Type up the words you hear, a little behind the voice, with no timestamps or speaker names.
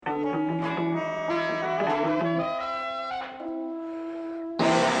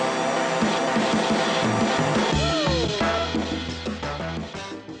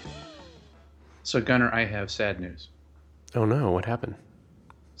So, Gunnar, I have sad news. Oh no, what happened?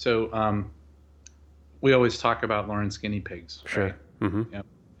 So, we always talk about Lauren's guinea pigs, right? Sure. Mm-hmm. Yep,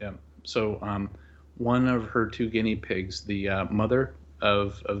 yep. So, one of her two guinea pigs, the mother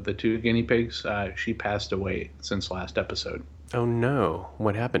of the two guinea pigs, she passed away since last episode. Oh no,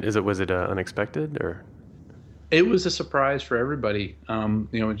 what happened? Was it unexpected or? It was a surprise for everybody.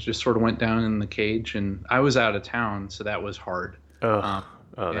 It just sort of went down in the cage, and I was out of town, so that was hard. Oh, Um,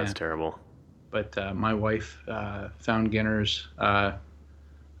 oh, yeah, that's terrible. but my wife found Ginners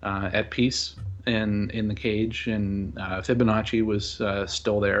at peace in the cage, and Fibonacci was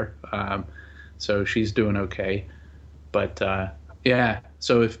still there, so she's doing okay. But yeah,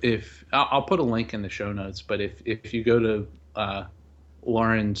 so if I'll put a link in the show notes, but if you go to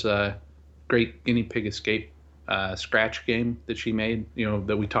Lauren's Great Guinea Pig Escape scratch game that she made,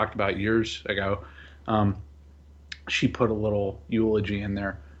 that we talked about years ago, um, she put a little eulogy in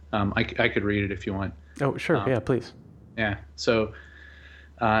there. I could read it if you want. Oh, sure. Um, Yeah, please. yeah. So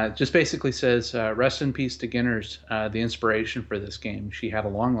just basically says, rest in peace to Ginners, the inspiration for this game. She had a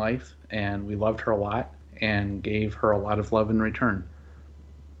long life, and we loved her a lot and gave her a lot of love in return.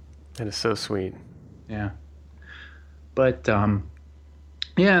 That is so sweet. Yeah. But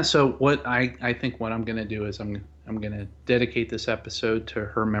yeah, so I think what I'm going to do is I'm going to dedicate this episode to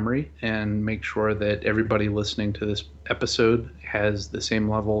her memory and make sure that everybody listening to this episode has the same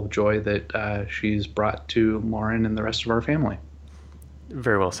level of joy that she's brought to Lauren and the rest of our family.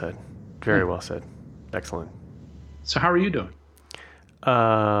 Very well said. Very well said. Excellent. So how are you doing?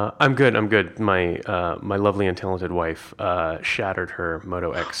 I'm good. I'm good. My lovely and talented wife shattered her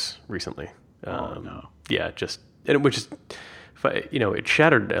Moto X recently. Oh no. Yeah, which is, it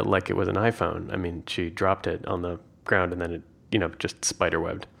shattered like it was an iPhone. I mean, she dropped it on the ground and then it, just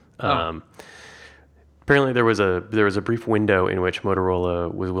spiderwebbed. Oh. Apparently there was a brief window in which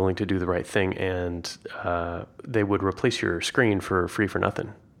Motorola was willing to do the right thing and they would replace your screen for free for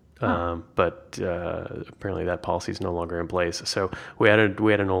nothing. But apparently that policy is no longer in place. So we had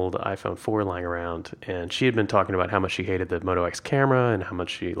an old iPhone 4 lying around, and she had been talking about how much she hated the Moto X camera and how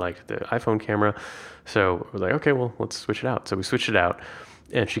much she liked the iPhone camera. So we're like, okay, well, let's switch it out. So we switched it out,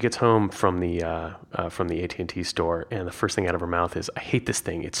 and she gets home from the AT&T store, and the first thing out of her mouth is, "I hate this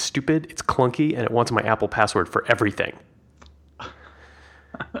thing. It's stupid. It's clunky, and it wants my Apple password for everything."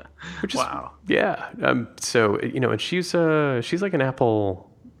 Which is, Wow. yeah. So and she's like an Apple.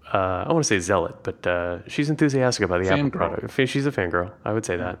 I want to say zealot, but she's enthusiastic about the Apple Fangirl. product. She's a fangirl, I would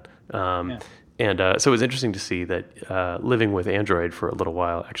say that. Yeah. And so it was interesting to see that living with Android for a little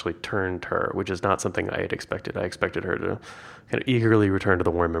while actually turned her, which is not something I had expected. I expected her to kind of eagerly return to the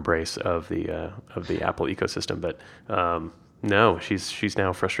warm embrace of the Apple ecosystem, but no, she's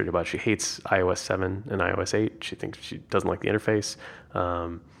now frustrated about it. She hates iOS 7 and iOS 8. She thinks she doesn't like the interface.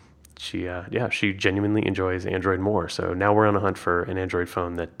 She genuinely enjoys Android more. So now we're on a hunt for an Android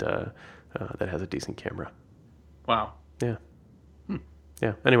phone that has a decent camera. Wow. Yeah.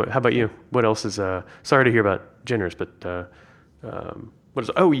 Yeah. Anyway, how about you? What else is? Sorry to hear about Ginners, but what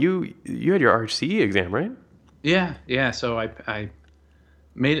is? Oh, you had your RHCE exam, right? Yeah. So I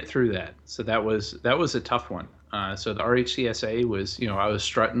made it through that. So that was a tough one. So the RHCSA was, I was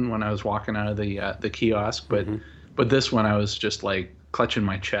strutting when I was walking out of the kiosk, but this one I was just like clutching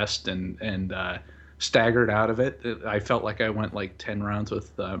my chest and staggered out of it. I felt like I went like 10 rounds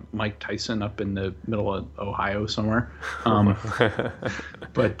with Mike Tyson up in the middle of Ohio somewhere.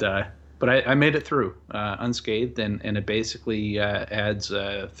 But I made it through unscathed, and it basically adds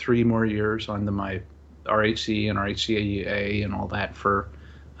 3 more years onto my RHC and RHCA and all that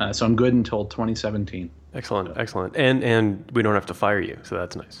so I'm good until 2017. Excellent. And we don't have to fire you, so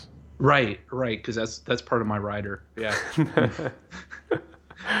that's nice. Right, because that's part of my rider. Yeah.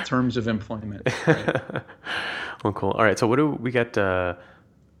 Terms of employment. Right. Well, cool. All right. So what do we got?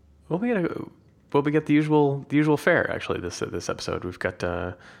 We got the usual fare. Actually, this episode we've got.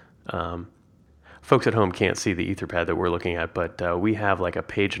 Folks at home can't see the Etherpad that we're looking at, but we have like a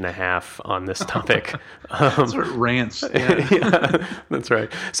page and a half on this topic. Sort of rants. Yeah. Yeah, that's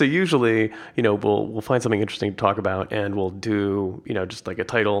right. So usually, we'll find something interesting to talk about, and we'll do, just like a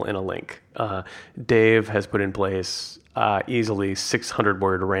title and a link. Dave has put in place easily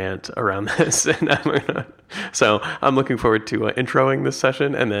 600-word rant around this, and so I'm looking forward to introing this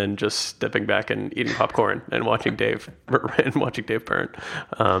session and then just stepping back and eating popcorn and watching Dave burn.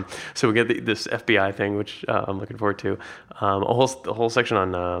 So we get this FBI thing, which I'm looking forward to. A whole section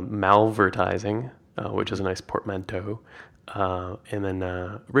on malvertising, which is a nice portmanteau. And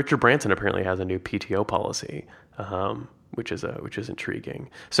then Richard Branson apparently has a new PTO policy. which is intriguing.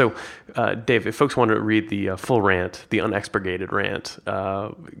 So, Dave, if folks want to read the full rant, the unexpurgated rant,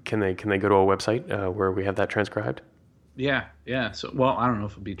 can they go to our website where we have that transcribed? Yeah. So, well, I don't know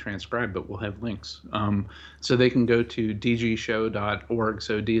if it'll be transcribed, but we'll have links. So they can go to dgshow.org.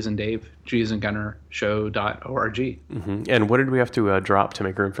 So D as in Dave, G as in Gunner, show.org. Mm-hmm. And what did we have to drop to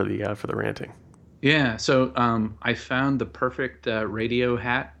make room for the ranting? Yeah. So I found the perfect radio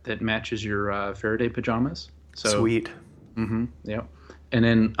hat that matches your Faraday pajamas. So, sweet. Mm-hmm. Yeah. And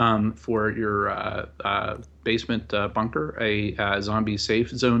then for your basement bunker, a zombie safe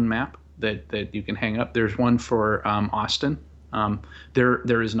zone map that you can hang up. There's one for Austin.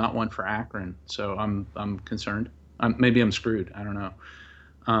 There is not one for Akron, so I'm concerned. Maybe I'm screwed. I don't know.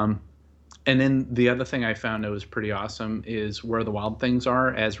 And then the other thing I found that was pretty awesome is Where the Wild Things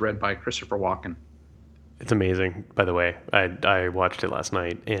Are, as read by Christopher Walken. It's amazing, by the way. I watched it last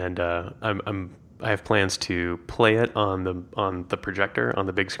night, and I have plans to play it on the projector on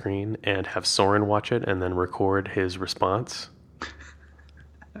the big screen and have Soren watch it and then record his response.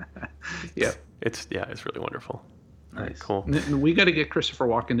 Yeah, it's really wonderful. Nice. Right, cool. We got to get Christopher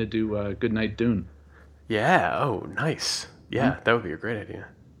Walken to do Goodnight Dune. Yeah. Oh, nice. Yeah, That would be a great idea.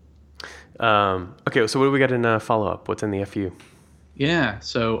 Okay, so what do we got in follow up? What's in the FU? Yeah,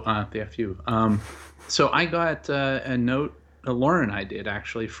 so the FU. So I got a note. Lauren and I did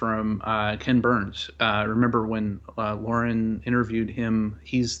actually from Ken Burns. Remember when Lauren interviewed him?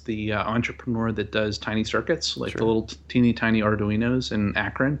 He's the entrepreneur that does tiny circuits, like the little teeny tiny Arduinos in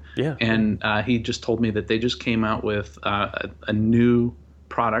Akron. Yeah. And he just told me that they just came out with a new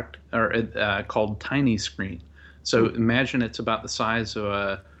product called Tiny Screen. So imagine it's about the size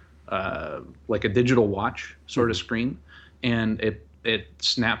of like a digital watch sort of screen, and it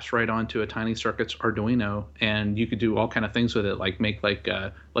snaps right onto a Tiny Circuits Arduino, and you could do all kind of things with it, like make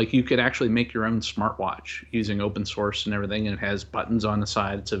like you could actually make your own smartwatch using open source and everything, and it has buttons on the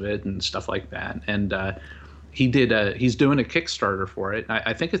sides of it and stuff like that. And he's doing a Kickstarter for it.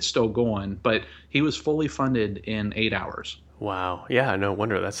 I think it's still going, but he was fully funded in 8 hours. Wow. Yeah, no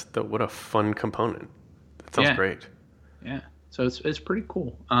wonder. What a fun component. That sounds great. Yeah. So it's pretty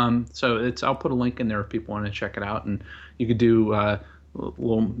cool. So I'll put a link in there if people want to check it out, and you could do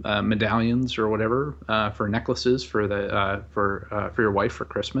little medallions or whatever for necklaces for your wife for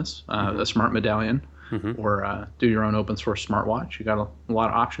Christmas, a smart medallion, or do your own open source smartwatch. You got a lot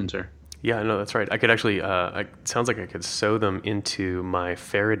of options there. Yeah, no, that's right. I could actually. It sounds like I could sew them into my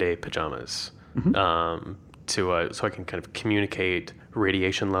Faraday pajamas, so I can kind of communicate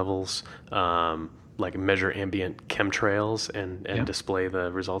radiation levels. Like measure ambient chemtrails and display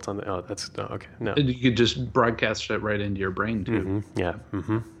the results on the. Oh, that's okay. No, you could just broadcast it right into your brain too. Yeah.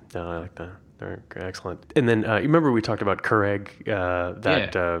 No, I like that. They're excellent. And then you remember we talked about Keurig,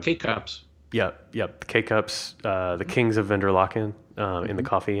 K-Cups. Yeah, the K-Cups, the kings of Venderlocken in the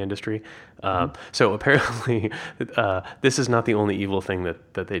coffee industry. So apparently, this is not the only evil thing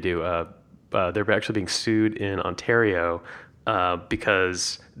that they do. They're actually being sued in Ontario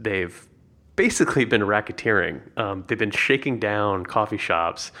because they've basically been racketeering. They've been shaking down coffee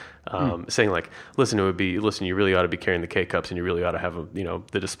shops, saying like, listen, you really ought to be carrying the K-Cups, and you really ought to have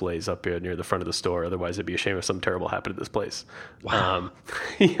the displays up here near the front of the store. Otherwise, it'd be a shame if something terrible happened at this place. Wow.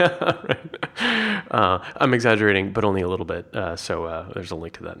 Yeah, right. I'm exaggerating, but only a little bit. So there's a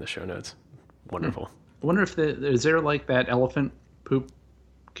link to that in the show notes. Wonderful. I wonder if is there like that elephant poop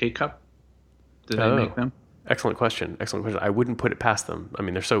K-Cup? Do they make them? Excellent question. I wouldn't put it past them. I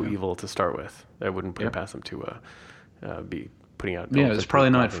mean, they're so evil to start with. I wouldn't put it past them to be putting out. Yeah, it's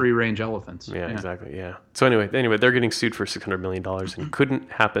probably not free-range elephants. Yeah, exactly. Yeah. So anyway, they're getting sued for $600 million, and couldn't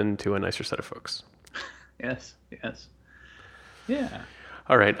happen to a nicer set of folks. Yes. Yeah.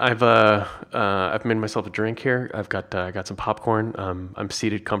 All right, I've made myself a drink here. I've got some popcorn. I'm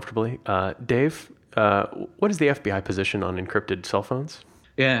seated comfortably. Dave, what is the FBI position on encrypted cell phones?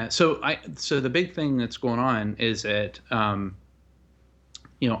 Yeah, so the big thing that's going on is that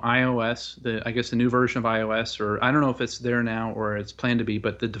iOS, I guess the new version of iOS, or I don't know if it's there now or it's planned to be,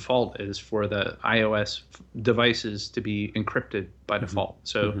 but the default is for the iOS devices to be encrypted by default.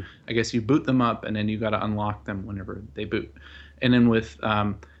 So I guess you boot them up and then you got to unlock them whenever they boot. And then with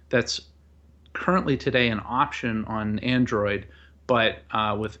that's currently today an option on Android, but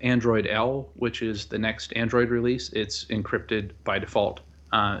with Android L, which is the next Android release, it's encrypted by default.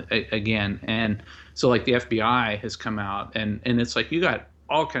 Again, and so like the FBI has come out, and it's like you got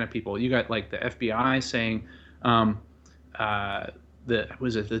all kind of people. You got like the FBI saying, the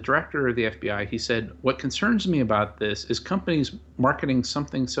director of the FBI. He said, "What concerns me about this is companies marketing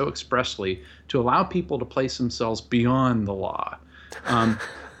something so expressly to allow people to place themselves beyond the law."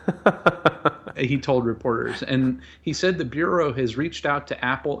 he told reporters. And he said the Bureau has reached out to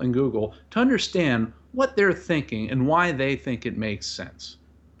Apple and Google to understand what they're thinking and why they think it makes sense.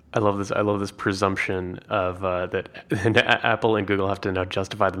 I love this. I love this presumption of that Apple and Google have to now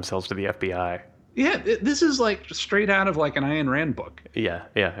justify themselves to the FBI. Yeah, this is like straight out of like an Ayn Rand book. Yeah,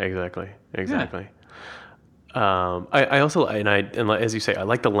 exactly. I also, and as you say, I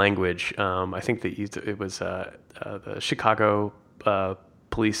like the language. I think that it was the Chicago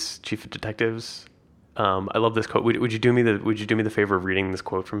police chief of detectives. I love this quote. Would you do me the favor of reading this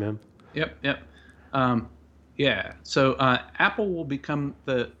quote from him? Yep. Yeah. So Apple will become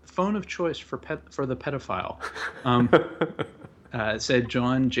the phone of choice for the pedophile. Said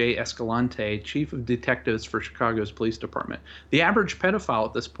John J. Escalante, chief of detectives for Chicago's police department. The average pedophile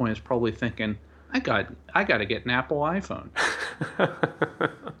at this point is probably thinking, I got to get an Apple iPhone.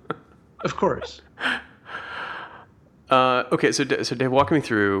 Of course. Okay, so Dave, walk me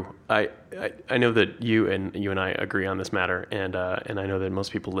through. I know that you and I agree on this matter, and I know that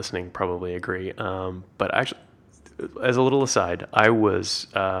most people listening probably agree. But actually, as a little aside, I was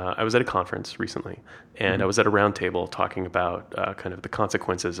at a conference recently, and I was at a round table talking about kind of the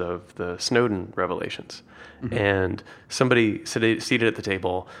consequences of the Snowden revelations. And somebody seated at the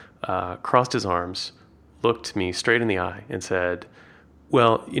table crossed his arms, looked me straight in the eye, and said,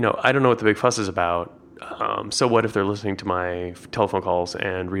 "Well, I don't know what the big fuss is about. So what if they're listening to my telephone calls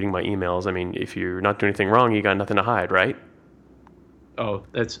and reading my emails? I mean, if you're not doing anything wrong, you got nothing to hide, right?" Oh,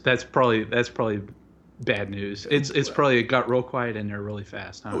 that's probably bad news. It's probably it got real quiet in there really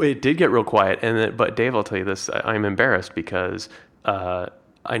fast, huh? It did get real quiet, but Dave, I'll tell you this: I'm embarrassed because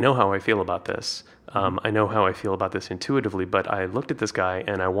I know how I feel about this. I know how I feel about this intuitively, but I looked at this guy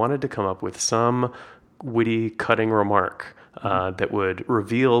and I wanted to come up with some witty, cutting remark that would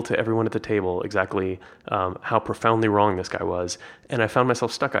reveal to everyone at the table exactly how profoundly wrong this guy was, and I found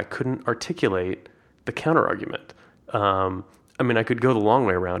myself stuck. I couldn't articulate the counter argument. I mean, I could go the long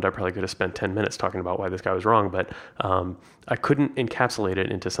way around. I probably could have spent 10 minutes talking about why this guy was wrong, but I couldn't encapsulate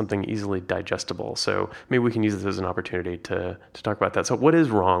it into something easily digestible. So maybe we can use this as an opportunity to talk about that. So what is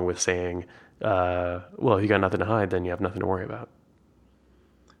wrong with saying, well, if you got nothing to hide, then you have nothing to worry about?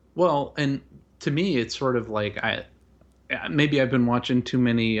 Well, and to me, it's sort of like maybe I've been watching too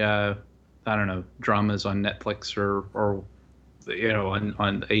many, I don't know, dramas on Netflix or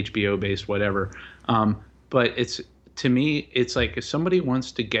on HBO based, whatever. But to me, it's like if somebody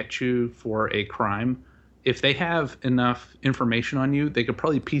wants to get you for a crime, if they have enough information on you, they could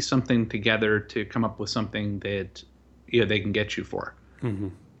probably piece something together to come up with something that they can get you for.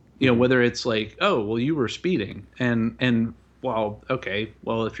 Whether it's like, oh, well, you were speeding, and well, okay,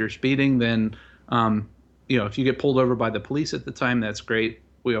 well, if you're speeding, then if you get pulled over by the police at the time, that's great.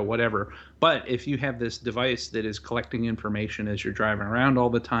 Whatever. But if you have this device that is collecting information as you're driving around all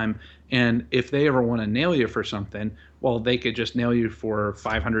the time, and if they ever want to nail you for something, well, they could just nail you for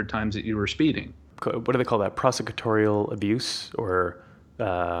 500 times that you were speeding. What do they call that? Prosecutorial abuse or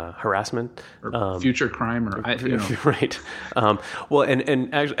harassment? Or future crime, or right. Well,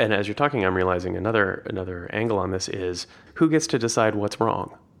 and as you're talking, I'm realizing another angle on this is who gets to decide what's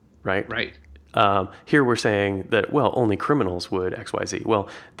wrong, right? Right. Here we're saying that, well, only criminals would XYZ. Well,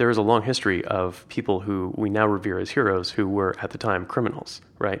 there is a long history of people who we now revere as heroes who were at the time criminals,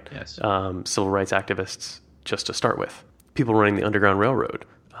 right? Yes. Civil rights activists, just to start with. People running the Underground Railroad.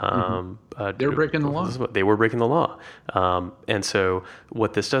 They were breaking the law. They were breaking the law. And so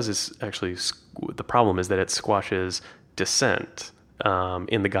what this does is actually, the problem is that it squashes dissent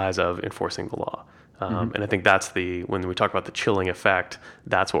in the guise of enforcing the law. And I think that's when we talk about the chilling effect,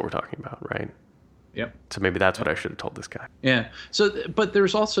 that's what we're talking about, right? Yep. So maybe that's what I should have told this guy. Yeah. So, but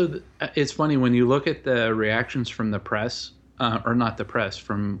there's also, it's funny when you look at the reactions from the press, or not the press,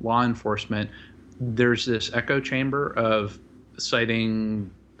 from law enforcement, there's this echo chamber of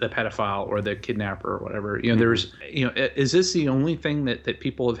citing the pedophile or the kidnapper or whatever. There's, is this the only thing that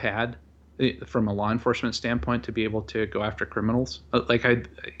people have had from a law enforcement standpoint to be able to go after criminals?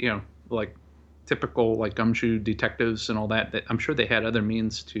 Like typical like gumshoe detectives and all that I'm sure they had other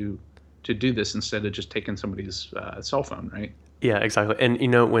means to do this instead of just taking somebody's cell phone, right? Yeah, exactly.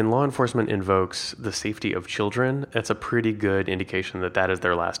 And when law enforcement invokes the safety of children, that's a pretty good indication that is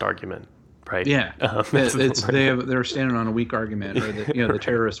their last argument, right? Yeah, they're standing on a weak argument, or the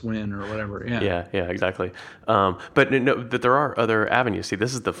terrorists win or whatever. Yeah, exactly. But that there are other avenues. See,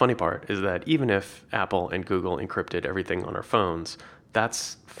 this is the funny part: is that even if Apple and Google encrypted everything on our phones,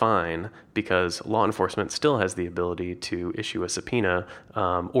 that's fine because law enforcement still has the ability to issue a subpoena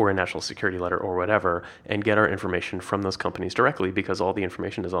or a national security letter or whatever and get our information from those companies directly because all the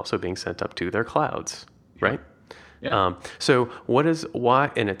information is also being sent up to their clouds, right? So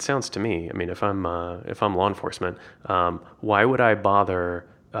why? And it sounds to me, I mean, if I'm law enforcement, why would I bother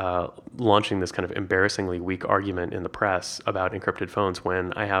launching this kind of embarrassingly weak argument in the press about encrypted phones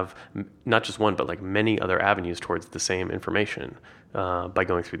when I have not just one, but like many other avenues towards the same information by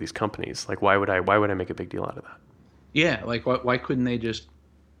going through these companies? Like, why would I make a big deal out of that? Yeah, like why couldn't they just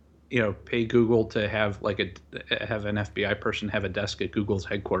pay Google to have have an FBI person have a desk at Google's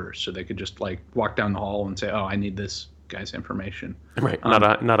headquarters so they could just like walk down the hall and say, oh, I need this guy's information. Right.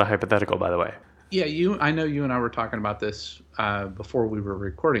 Not a hypothetical, by the way. Yeah, I know you and I were talking about this before we were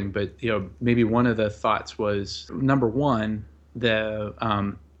recording, but maybe one of the thoughts was, number one,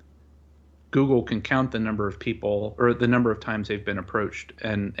 the Google can count the number of people or the number of times they've been approached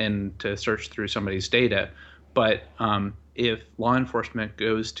and to search through somebody's data, but if law enforcement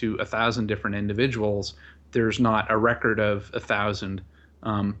goes to 1,000 different individuals, there's not a record of 1,000.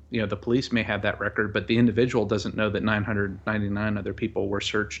 The police may have that record, but the individual doesn't know that 999 other people were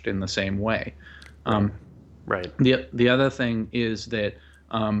searched in the same way. Right. The other thing is that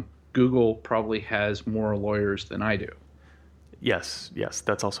Google probably has more lawyers than I do. Yes,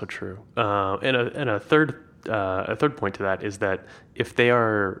 that's also true. And a third point to that is that if they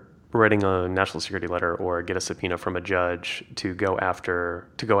are writing a national security letter or get a subpoena from a judge to go after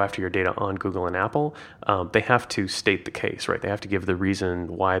your data on Google and Apple, they have to state the case, right? They have to give the reason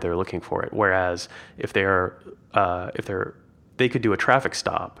why they're looking for it. Whereas if they could do a traffic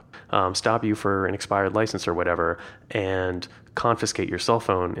stop you for an expired license or whatever, and confiscate your cell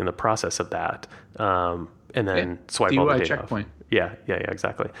phone in the process of that, and then swipe all the data checkpoint. off. Yeah,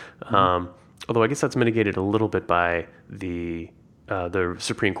 exactly. Mm-hmm. Although I guess that's mitigated a little bit by the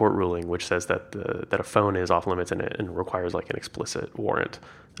Supreme Court ruling, which says that a phone is off limits and requires like an explicit warrant.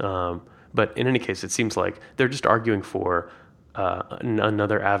 But in any case, it seems like they're just arguing for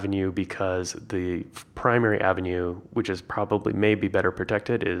another avenue because the primary avenue, which is probably maybe better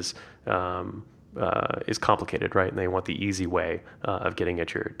protected, is complicated, right? And they want the easy way of getting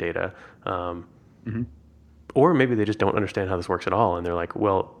at your data. Mm-hmm. Or maybe they just don't understand how this works at all, and they're like,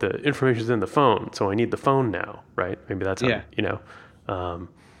 "Well, the information's in the phone, so I need the phone now, right?" Maybe that's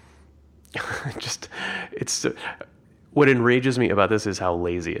it's what enrages me about this is how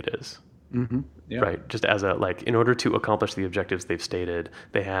lazy it is. Mm-hmm. Yeah. Right? Just as in order to accomplish the objectives they've stated,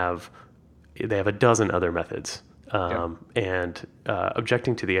 they have a dozen other methods. And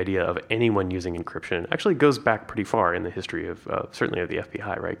objecting to the idea of anyone using encryption actually goes back pretty far in the history of certainly of the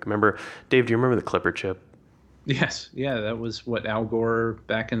FBI, right? Remember, Dave, do you remember the Clipper chip? Yes. Yeah, that was what Al Gore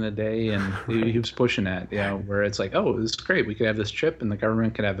back in the day, and he was pushing that, where it's like, oh, this is great. We could have this chip, and the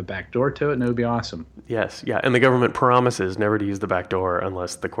government could have a back door to it, and it would be awesome. Yes, yeah, and the government promises never to use the back door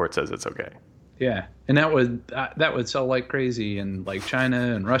unless the court says it's okay. Yeah, and that would sell like crazy in like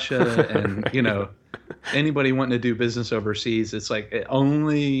China and Russia, and anybody wanting to do business overseas. It's like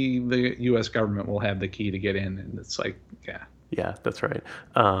only the U.S. government will have the key to get in, and it's like, yeah, that's right.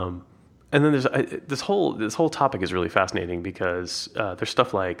 And then there's this whole topic is really fascinating because there's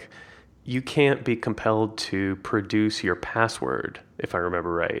stuff like you can't be compelled to produce your password, if I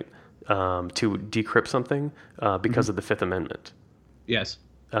remember right, to decrypt something because of the Fifth Amendment. Yes.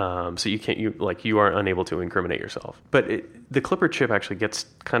 So you are unable to incriminate yourself. But the Clipper chip actually gets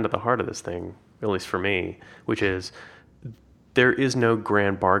kind of the heart of this thing, at least for me, which is there is no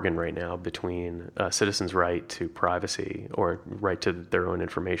grand bargain right now between a citizen's right to privacy or right to their own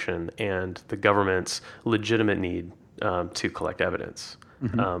information and the government's legitimate need to collect evidence.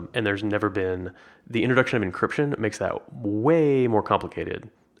 Mm-hmm. And there's never been the introduction of encryption makes that way more complicated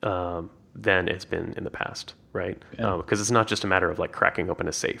than it's been in the past, right? Because it's not just a matter of like cracking open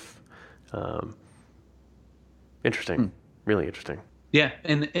a safe. Interesting, really interesting. Yeah,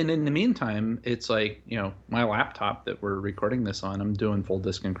 and in the meantime, it's like, my laptop that we're recording this on, I'm doing full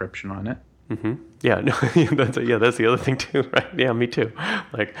disk encryption on it. Mm-hmm. Yeah, no, that's the other thing too, right? Yeah, me too.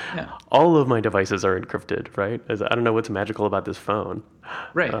 All of my devices are encrypted, right? I don't know what's magical about this phone,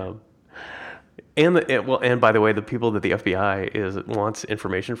 right? And by the way, the people that the FBI wants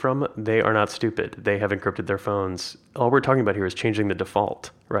information from, they are not stupid. They have encrypted their phones. All we're talking about here is changing the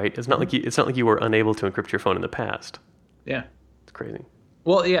default, right? It's not like you were unable to encrypt your phone in the past. Yeah. Crazy.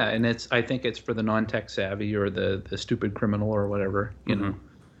 Well, yeah, and I think it's for the non-tech savvy or the stupid criminal or whatever, know.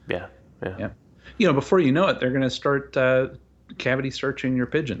 Yeah. Before you know it, they're going to start cavity searching your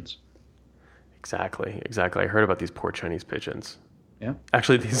pigeons. Exactly. I heard about these poor Chinese pigeons. Yeah.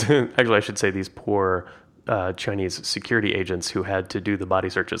 Actually, I should say these poor Chinese security agents who had to do the body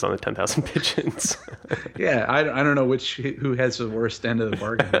searches on the 10,000 pigeons. Yeah, I don't know who has the worst end of the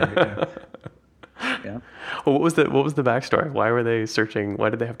bargain. Right now. Yeah. Well, what was the backstory? Why were they searching? Why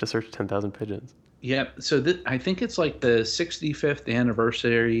did they have to search 10,000 pigeons? Yeah, so I think it's like the 65th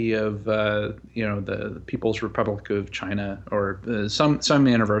anniversary of the People's Republic of China, or some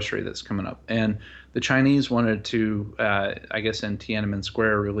anniversary that's coming up, and the Chinese wanted to, I guess, in Tiananmen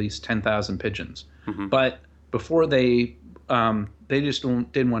Square, release 10,000 pigeons, but before they just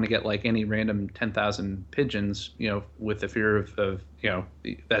didn't want to get like any random 10,000 pigeons, with the fear of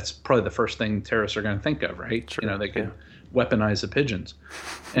that's probably the first thing terrorists are going to think of, right? Sure, They could weaponize the pigeons,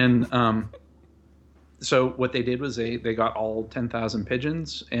 and so what they did was they got all 10,000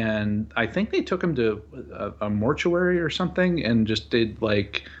 pigeons, and I think they took them to a mortuary or something, and just did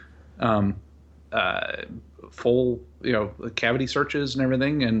like full cavity searches and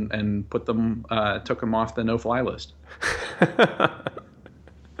everything, and took them off the no-fly list.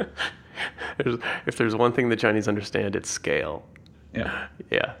 If there's one thing the Chinese understand, it's scale. Yeah.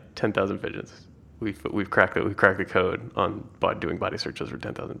 Yeah, 10,000 pigeons. We've cracked it. We've cracked the code on doing body searches for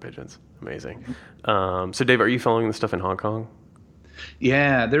 10,000 pigeons. Amazing. So, Dave, are you following the stuff in Hong Kong?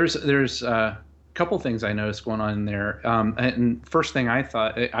 Yeah, there's a couple things I noticed going on in there. And first thing I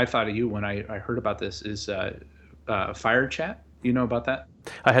thought of you when I heard about this is FireChat. You know about that?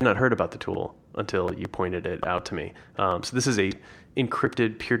 I had not heard about the tool until you pointed it out to me. So this is a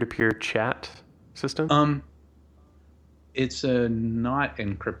encrypted peer-to-peer chat system? It's a not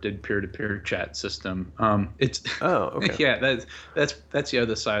encrypted peer-to-peer chat system. It's okay. Yeah, that's the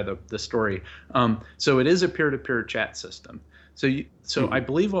other side of the story. So it is a peer-to-peer chat system. So I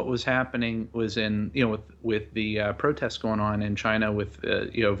believe what was happening was in with the protests going on in China with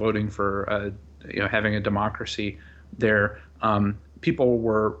voting for having a democracy there. People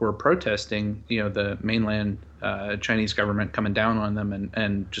were protesting the mainland Chinese government coming down on them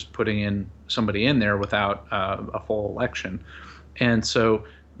and just putting in somebody in there without a full election. And so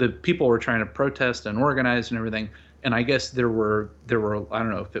the people were trying to protest and organize and everything. And I guess there were I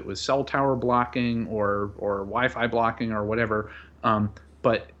don't know if it was cell tower blocking or Wi-Fi blocking or whatever,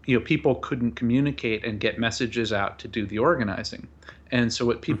 but people couldn't communicate and get messages out to do the organizing. And so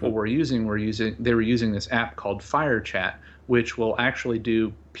what people were using this app called FireChat, which will actually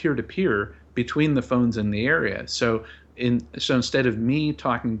do peer-to-peer between the phones in the area. So instead of me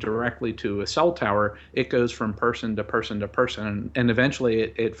talking directly to a cell tower, it goes from person to person to person, and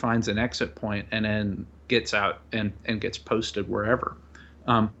eventually it finds an exit point and then gets out and gets posted wherever.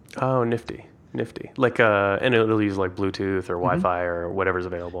 Oh, nifty. Like and it'll use like Bluetooth or Wi-Fi or whatever's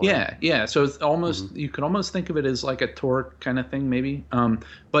available. Yeah. So it's almost you could almost think of it as like a Tor kind of thing, maybe.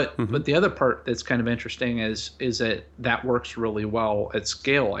 But the other part that's kind of interesting is that works really well at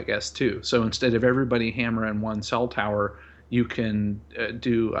scale, I guess, too. So instead of everybody hammering one cell tower, you can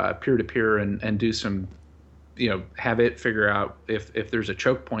do peer-to-peer and do some, have it figure out if there's a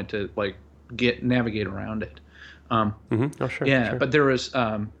choke point to like navigate around it. Oh, sure. Yeah, sure. but there was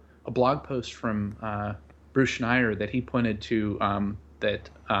a blog post from Bruce Schneier that he pointed to that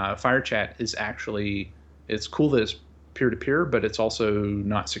FireChat is actually, it's cool that it's peer-to-peer, but it's also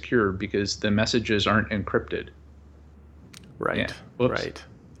not secure because the messages aren't encrypted. Right. Yeah. Right.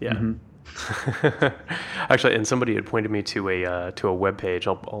 Yeah. Actually, and somebody had pointed me to a web page.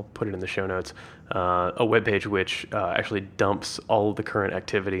 I'll put it in the show notes. A web page which actually dumps all of the current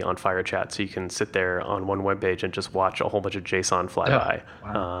activity on FireChat, so you can sit there on one web page and just watch a whole bunch of JSON flyby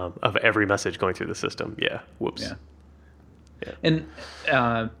of every message going through the system. Yeah. Whoops. Yeah. And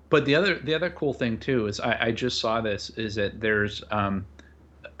but the other cool thing too is I just saw this is that there's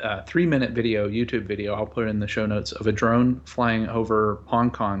a 3-minute YouTube video, I'll put it in the show notes, of a drone flying over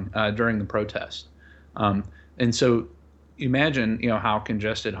Hong Kong during the protest. And so imagine, how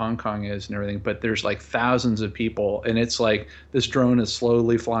congested Hong Kong is and everything, but there's like thousands of people, and it's like this drone is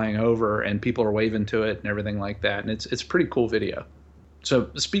slowly flying over and people are waving to it and everything like that. And it's a pretty cool video. So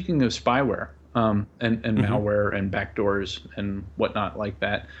speaking of spyware and malware and backdoors and whatnot like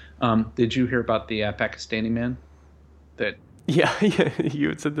that, did you hear about the Pakistani man that... Yeah, you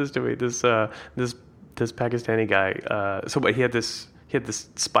had said this to me. This Pakistani guy. So, but he had this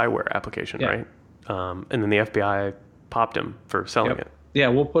spyware application, right? And then the FBI popped him for selling it. Yeah,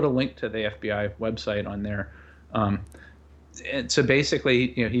 we'll put a link to the FBI website on there. And so basically,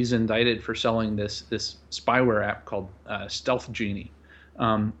 he's indicted for selling this spyware app called Stealth Genie,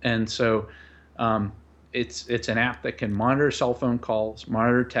 and so. It's an app that can monitor cell phone calls,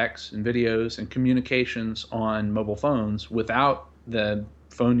 monitor texts and videos and communications on mobile phones without the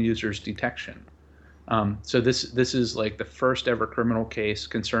phone user's detection. So this is like the first ever criminal case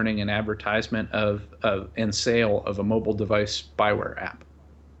concerning an advertisement of and sale of a mobile device spyware app.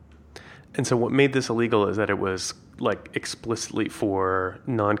 And so what made this illegal is that it was like explicitly for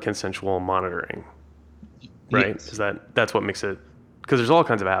non-consensual monitoring, right? Yes. Is that's what makes it, because there's all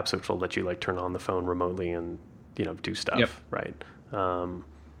kinds of apps which will let you like turn on the phone remotely and, do stuff, Yep. right?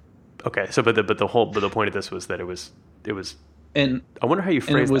 Okay. So, but the point of this was that it was, And I wonder how you and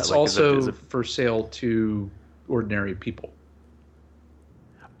phrase it was that. Like, also for sale to ordinary people.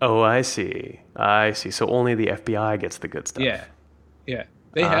 Oh, I see. So only the FBI gets the good stuff. Yeah. Yeah.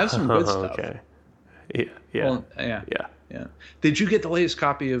 They have some good stuff. Okay. Yeah. Well, yeah. Yeah. Yeah. Did you get the latest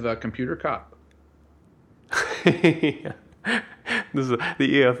copy of Computer Cop? Yeah.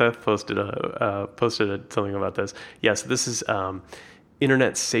 The EFF posted something about this. Yes, this is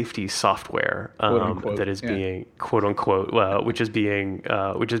internet safety software Quote-unquote, that is yeah. being quote unquote, which is being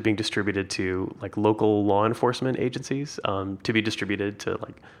distributed to like local law enforcement agencies to be distributed to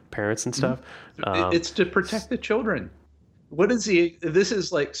like parents and stuff. It's to protect the children. What is this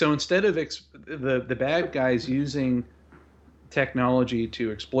is like, so instead of the bad guys using technology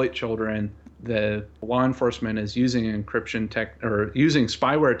to exploit children, the law enforcement is using encryption tech or using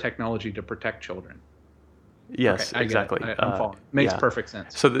spyware technology to protect children. Yes, Okay, I get it. exactly. I'm following. Makes yeah. perfect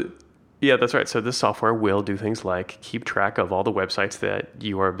sense. So yeah, that's right. So this software will do things like keep track of all the websites that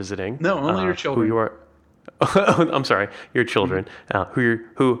you are visiting. No, only your children. Who you are. I'm sorry, your children.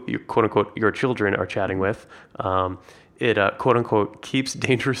 Who you quote unquote your children are chatting with. It quote unquote keeps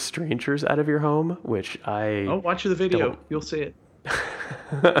dangerous strangers out of your home, which I. Oh, watch the video. You'll see it.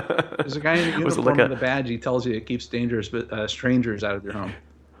 There's a guy in the uniform with a badge. He tells you it keeps dangerous strangers out of your home.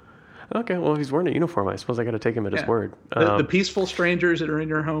 Okay, well, if he's wearing a uniform, I suppose I got to take him at his word. The peaceful strangers that are in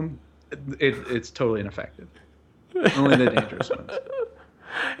your home, it's totally ineffective. Only the dangerous ones.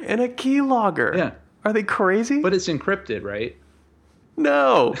 And a keylogger. Yeah. Are they crazy? But it's encrypted, right?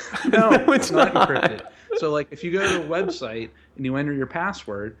 No. No, it's not encrypted. So, like, if you go to a website and you enter your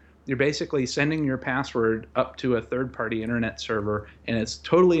password, you're basically sending your password up to a third-party internet server, and it's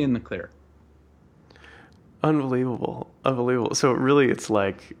totally in the clear. Unbelievable. So really, it's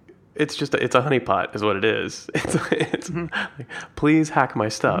like it's a honeypot, is what it is. It's like, please hack my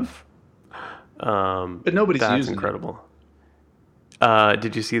stuff. But nobody's that's using incredible.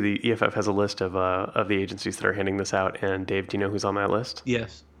 Did you see the EFF has a list of the agencies that are handing this out? And Dave, do you know who's on that list?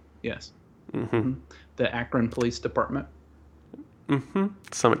 Yes. Mm-hmm. The Akron Police Department.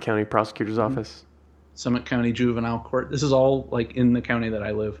 Summit County Prosecutor's Office. Summit County Juvenile Court. This is all like in the county that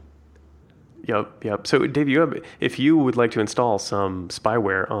I live. Yep. So, Dave, if you would like to install some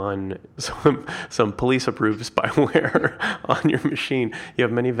spyware on some police-approved spyware on your machine, you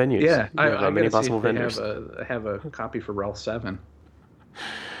have many venues. Yeah, you have many possible vendors. I have a copy for RHEL 7.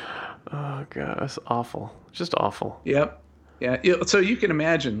 Oh god, that's awful. Just awful. Yep. Yeah. So you can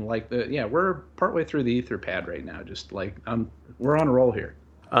imagine, like we're partway through the Etherpad right now. Just like we're on a roll here.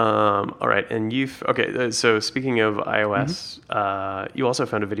 All right, and so speaking of iOS, you also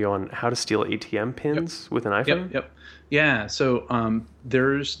found a video on how to steal ATM pins with an iPhone. Yep. Yeah. So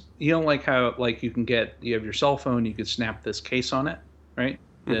there's like how like you have your cell phone, you could snap this case on it, right?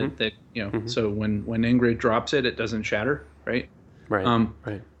 So when Ingrid drops it, it doesn't shatter, right? Right.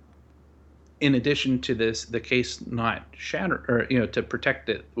 Right. In addition to this, the case not shatter, or to protect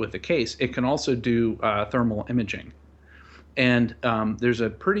it with the case, it can also do thermal imaging. And there's a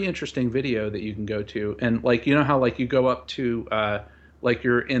pretty interesting video that you can go to, and like how like you go up to like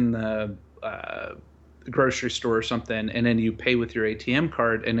you're in the grocery store or something, and then you pay with your ATM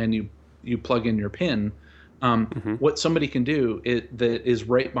card, and then you plug in your PIN. What somebody can do that is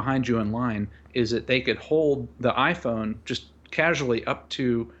right behind you in line is that they could hold the iPhone just casually up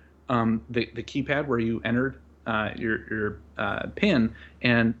to the keypad where you entered your PIN,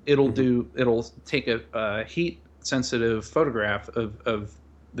 and it'll take a heat sensitive photograph of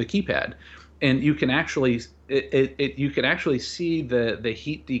the keypad, and you can actually you can actually see the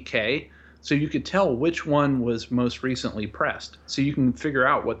heat decay, so you could tell which one was most recently pressed, so you can figure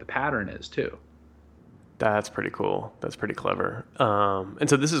out what the pattern is too. That's pretty cool. That's pretty clever. And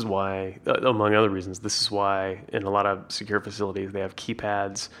so this is why, among other reasons, this is why in a lot of secure facilities they have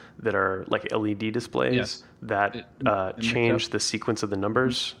keypads that are like LED displays that change the sequence of the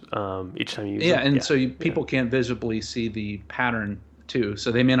numbers each time you use them. And so people can't visibly see the pattern too.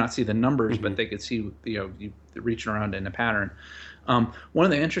 So they may not see the numbers, but they could see you reaching around in a pattern. One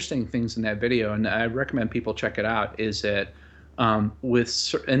of the interesting things in that video, and I recommend people check it out, is that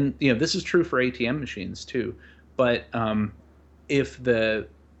this is true for ATM machines too, but if the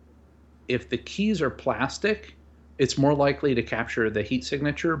keys are plastic, it's more likely to capture the heat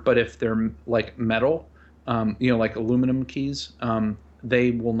signature. But if they're like metal, like aluminum keys,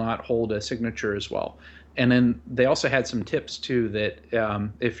 they will not hold a signature as well. And then they also had some tips too that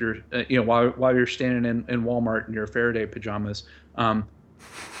if you're, while you're standing in Walmart in your Faraday pajamas,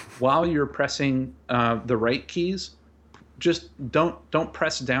 while you're pressing the right keys, just don't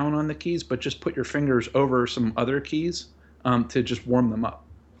press down on the keys, but just put your fingers over some other keys to just warm them up.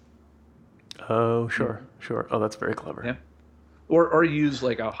 Oh, sure. Oh, that's very clever. Yeah. Or use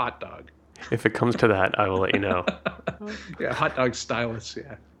like a hot dog. If it comes to that, I will let you know. Yeah, hot dog stylus.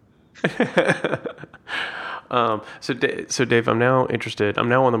 Yeah. So Dave, I'm now interested. I'm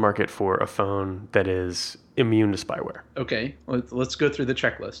now on the market for a phone that is immune to spyware. Okay, let's go through the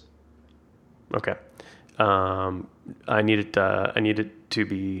checklist. Okay. I need it to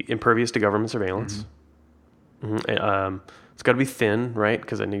be impervious to government surveillance. Mm-hmm. It's got to be thin, right?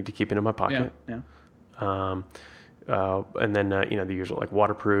 Because I need to keep it in my pocket. Yeah. And then the usual like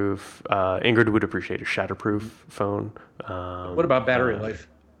waterproof. Ingrid would appreciate a shatterproof phone. What about battery life?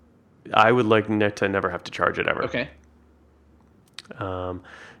 I would like to never have to charge it ever. Okay.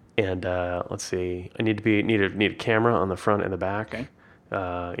 And let's see. I need a camera on the front and the back. Okay.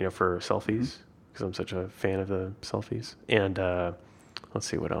 For selfies because I'm such a fan of the selfies. And let's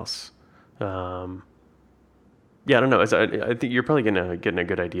see what else. I don't know. I think you're probably getting a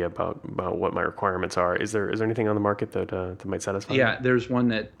good idea about what my requirements are. Is there anything on the market that might satisfy? Yeah, me? there's one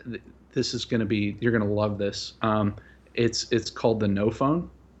that this is going to be. You're going to love this. It's called the No Phone.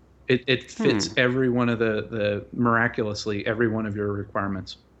 It fits every one of the miraculously every one of your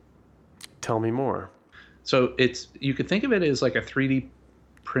requirements. Tell me more. So you could think of it as like a 3D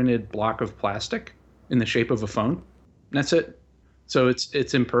printed block of plastic in the shape of a phone. That's it. So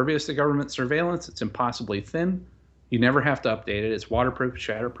it's impervious to government surveillance. It's impossibly thin. You never have to update it. It's waterproof,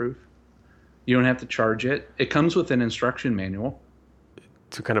 shatterproof. You don't have to charge it. It comes with an instruction manual.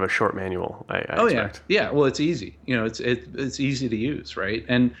 It's kind of a short manual. I expect. Yeah. Well, it's easy. It's easy to use, right?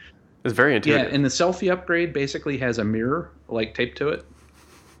 And it's very intuitive. Yeah, and the selfie upgrade basically has a mirror like taped to it.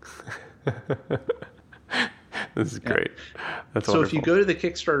 This is great. That's so wonderful. If you go to the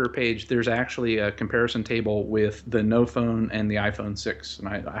Kickstarter page, there's actually a comparison table with the No Phone and the iPhone 6, and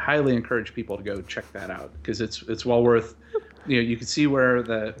I highly encourage people to go check that out because it's well worth. You can see where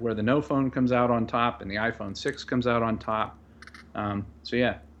the No Phone comes out on top and the iPhone 6 comes out on top. So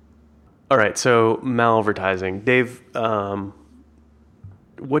yeah. All right. So malvertising, Dave.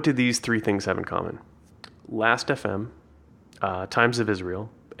 What do these three things have in common? Last FM, Times of Israel,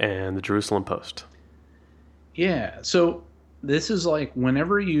 and the Jerusalem Post. Yeah. So this is like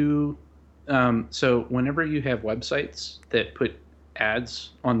whenever you have websites that put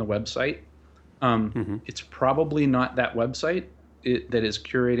ads on the website, it's probably not that website that is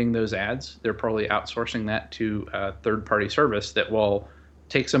curating those ads. They're probably outsourcing that to a third-party service that will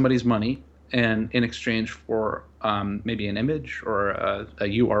take somebody's money and in exchange for maybe an image or a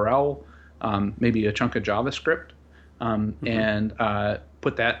URL, maybe a chunk of JavaScript, and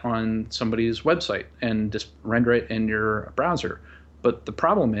put that on somebody's website and just render it in your browser. But the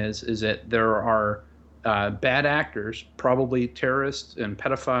problem is that there are bad actors, probably terrorists and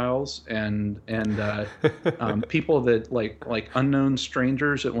pedophiles and people that like unknown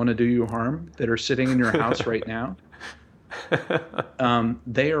strangers that want to do you harm that are sitting in your house right now.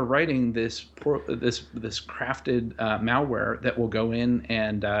 They are writing this crafted malware that will go in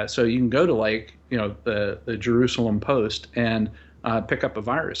and so you can go to the Jerusalem Post and pick up a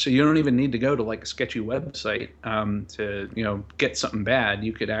virus. So you don't even need to go to like a sketchy website to get something bad.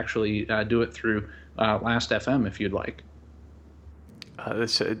 You could actually do it through Last FM if you'd like.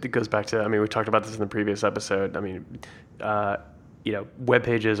 It goes back to, we talked about this in the previous episode. Web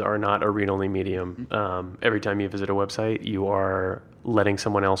pages are not a read-only medium. Every time you visit a website, you are letting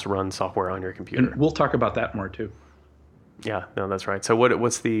someone else run software on your computer. And we'll talk about that more too. Yeah, no, that's right. So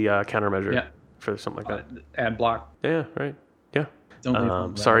what's the countermeasure for something like that? Ad block. Yeah, right. Yeah.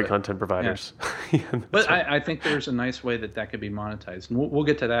 Don't sorry, content providers. Yeah. But right. I think there's a nice way that could be monetized. And we'll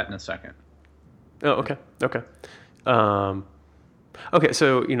get to that in a second. Oh, okay. Okay,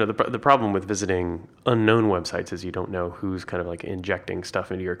 so the problem with visiting unknown websites is you don't know who's kind of like injecting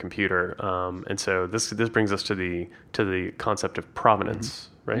stuff into your computer, and so this brings us to the concept of provenance,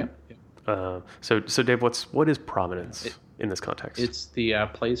 right? Yeah. So Dave, what is provenance in this context? It's the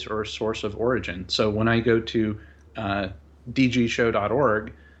place or source of origin. So when I go to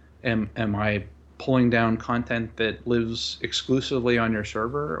dgshow.org, am I pulling down content that lives exclusively on your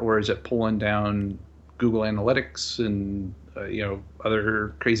server, or is it pulling down Google Analytics and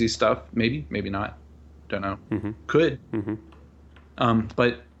other crazy stuff? Maybe not. Don't know. Could.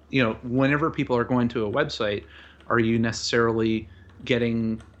 But whenever people are going to a website, are you necessarily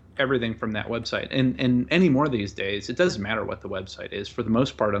getting everything from that website. And anymore these days, it doesn't matter what the website is for the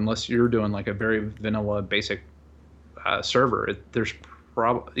most part, unless you're doing like a very vanilla basic server. There's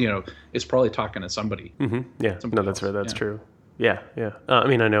probably, it's probably talking to somebody. Mm-hmm. Yeah, no, that's right. That's true. Yeah, yeah. I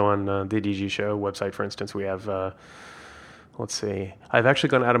mean, I know on the DG Show website, for instance, we have, let's see, I've actually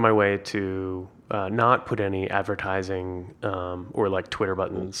gone out of my way to not put any advertising or like Twitter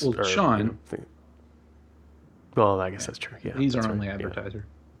buttons. Well, or, Sean. Well, I guess that's true. Yeah, he's our only advertiser.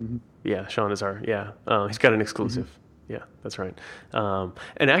 Yeah. Mm-hmm. Yeah, Sean is our, he's got an exclusive. Mm-hmm. Yeah, that's right.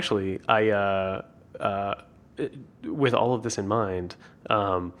 And actually, with all of this in mind,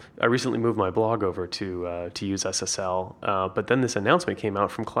 I recently moved my blog over to use SSL, but then this announcement came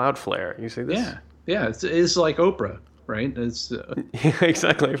out from Cloudflare. You see this? Yeah, it's like Oprah, right? It's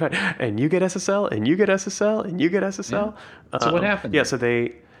exactly right. And you get SSL, and you get SSL, and you get SSL. Yeah. So what happened? Yeah, so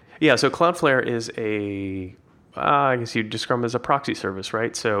Cloudflare is I guess you'd describe them as a proxy service,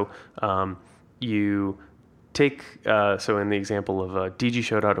 right? So you take, so in the example of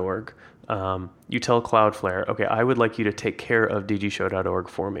dgshow.org, you tell Cloudflare, okay, I would like you to take care of dgshow.org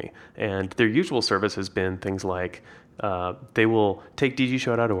for me. And their usual service has been things like they will take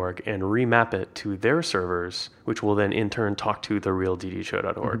dgshow.org and remap it to their servers, which will then in turn talk to the real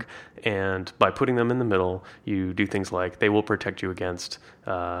dgshow.org. Mm-hmm. And by putting them in the middle, you do things like they will protect you against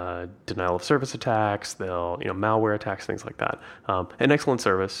denial of service attacks, they'll malware attacks, things like that. An excellent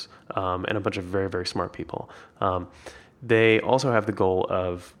service and a bunch of very, very smart people. They also have the goal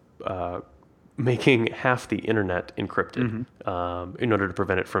of making half the internet encrypted in order to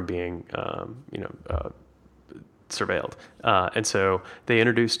prevent it from being, surveilled. And so they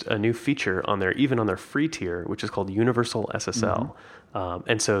introduced a new feature even on their free tier, which is called Universal SSL. Mm-hmm.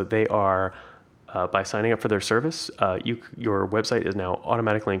 And so they are, by signing up for their service, your website is now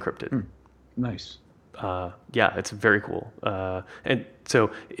automatically encrypted. Nice. Yeah, it's very cool. And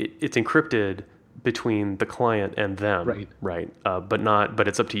so it's encrypted between the client and them, right? But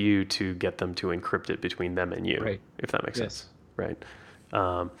it's up to you to get them to encrypt it between them and you, if that makes sense, right?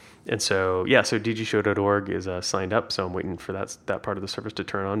 And so dgshow.org is signed up, so I'm waiting for that part of the service to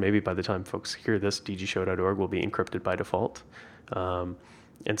turn on. Maybe by the time folks hear this, dgshow.org will be encrypted by default. And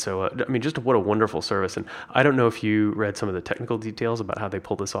so, just what a wonderful service. And I don't know if you read some of the technical details about how they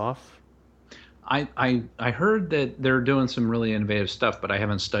pulled this off. I heard that they're doing some really innovative stuff, but I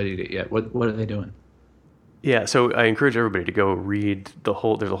haven't studied it yet. What are they doing? Yeah, so I encourage everybody to go read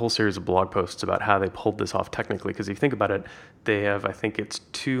there's a whole series of blog posts about how they pulled this off technically, because if you think about it, they have, I think it's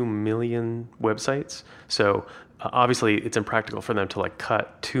 2 million websites. So obviously it's impractical for them to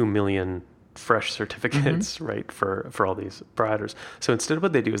cut 2 million fresh certificates, right, for all these providers. So instead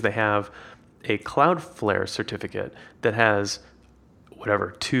what they do is they have a Cloudflare certificate that has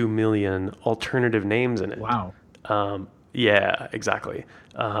 2 million alternative names in it. Wow. Yeah, exactly.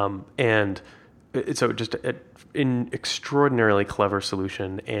 And so just an extraordinarily clever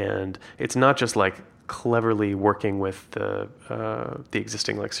solution, and it's not just cleverly working with the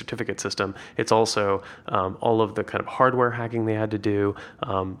existing certificate system. It's also all of the kind of hardware hacking they had to do.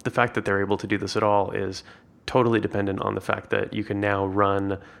 The fact that they're able to do this at all is totally dependent on the fact that you can now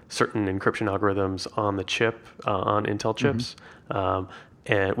run certain encryption algorithms on the chip, on Intel chips,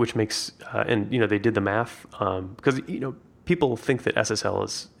 and which makes they did the math because people think that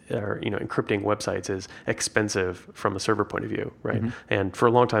SSL encrypting websites is expensive from a server point of view, right? And for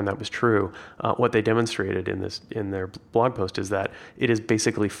a long time that was true. What they demonstrated in their blog post is that it is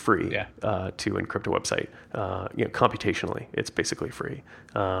basically free to encrypt a website. Computationally, it's basically free.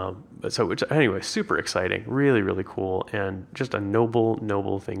 Anyway, super exciting, really, really cool, and just a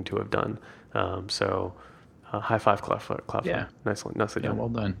noble thing to have done. High five, Cloudflare. Yeah, nicely done. Well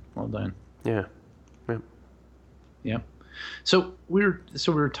done. Yeah. So we were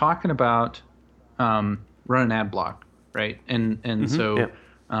talking about run an ad block, right? And it's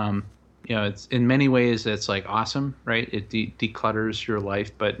in many ways it's awesome, right? It declutters your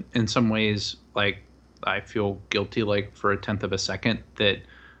life, but in some ways I feel guilty for a tenth of a second that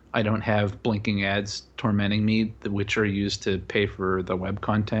I don't have blinking ads tormenting me, which are used to pay for the web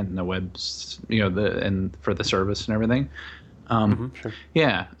content and the webs, and for the service and everything. Sure.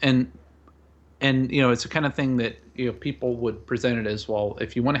 Yeah, and it's the kind of thing that people would present it as, well,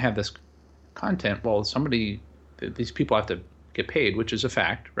 if you want to have this content, well, these people have to get paid, which is a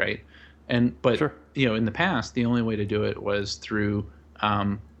fact, right? But sure. In the past, the only way to do it was through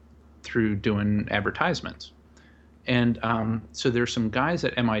doing advertisements. And so there's some guys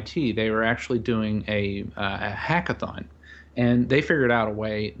at MIT. They were actually doing a hackathon, and they figured out a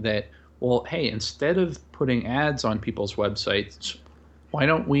way that, well, hey, instead of putting ads on people's websites, why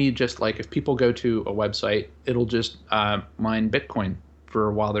don't we just if people go to a website, it'll just mine Bitcoin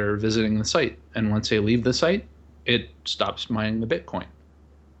for while they're visiting the site. And once they leave the site, it stops mining the Bitcoin.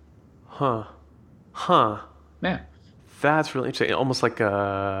 Huh. Yeah. That's really interesting. Almost like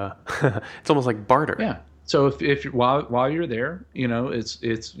it's almost like barter. Yeah. So if while you're there,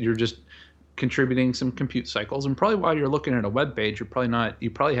 it's you're just contributing some compute cycles, and probably while you're looking at a web page, you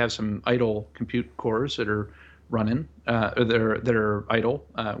probably have some idle compute cores that are running, or that are idle,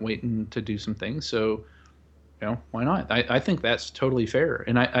 waiting to do some things. So, why not? I think that's totally fair,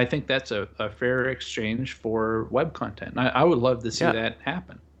 and I think that's a fair exchange for web content. I would love to see that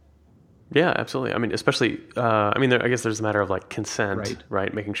happen. Yeah, absolutely. I mean, especially, I guess there's a matter of like consent,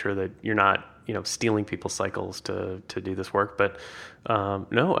 right? Making sure that you're not, stealing people's cycles to do this work. But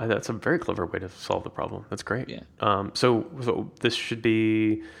no, that's a very clever way to solve the problem. That's great. Yeah. So this should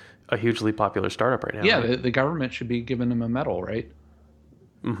be a hugely popular startup right now. Yeah, right? the government should be giving them a medal, right?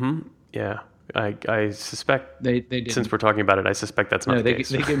 Mm-hmm. Yeah. I suspect they didn't. Since we're talking about it, I suspect that's not the case.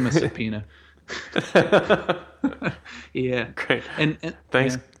 They gave them a subpoena. Yeah. Great. And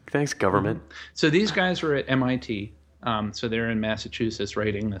thanks. Yeah. Thanks, government. So these guys were at MIT. So they're in Massachusetts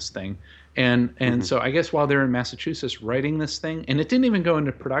writing this thing. And so I guess while they're in Massachusetts writing this thing, and it didn't even go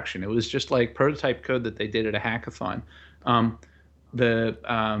into production. It was just like prototype code that they did at a hackathon.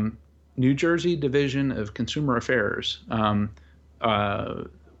 The New Jersey Division of Consumer Affairs, that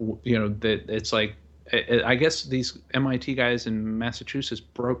it's like, I guess these MIT guys in Massachusetts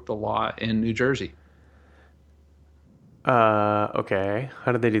broke the law in New Jersey. Okay.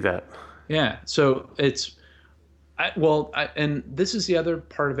 How did they do that? Yeah. So and this is the other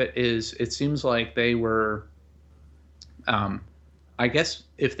part of it is it seems like they were, I guess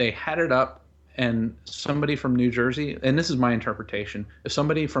if they had it up and somebody from New Jersey, and this is my interpretation, if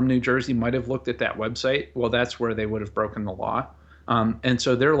somebody from New Jersey might have looked at that website, well, that's where they would have broken the law. And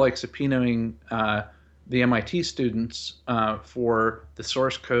so they're like subpoenaing, the MIT students for the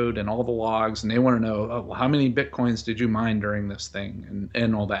source code and all the logs, and they want to know, how many Bitcoins did you mine during this thing,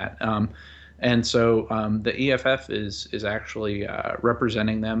 and all that. And so the EFF is actually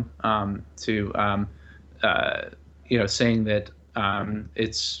representing them to saying that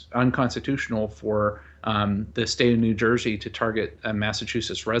it's unconstitutional for the state of New Jersey to target a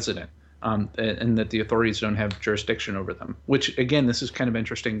Massachusetts resident. And that the authorities don't have jurisdiction over them. Which, again, this is kind of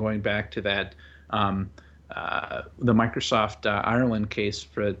interesting going back to that the Microsoft Ireland case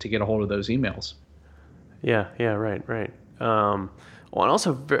to get a hold of those emails. Yeah, right. Well, and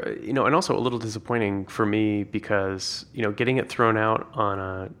also, and also a little disappointing for me because getting it thrown out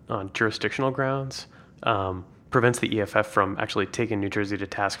on jurisdictional grounds prevents the EFF from actually taking New Jersey to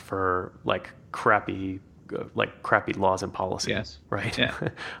task for crappy laws and policy. Yes. Right. Yeah.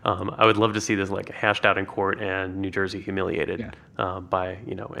 I would love to see this hashed out in court and New Jersey humiliated by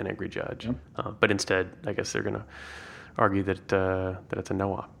an angry judge. Yep. But instead, I guess they're going to argue that it's a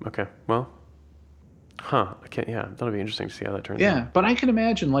no-op. Okay. Well. I can't. Yeah, that'll be interesting to see how that turns out. Yeah, but I can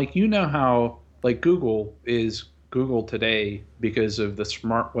imagine how Google is Google today because of the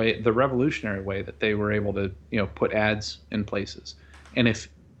smart way, the revolutionary way that they were able to put ads in places, and if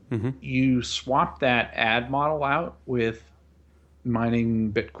you swap that ad model out with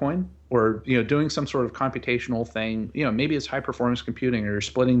mining Bitcoin or doing some sort of computational thing, maybe it's high performance computing or you're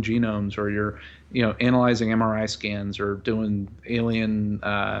splitting genomes or you're analyzing MRI scans or doing alien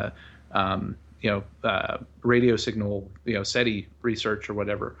radio signal SETI research or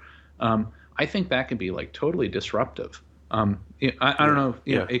whatever. I think that could be totally disruptive. I don't know.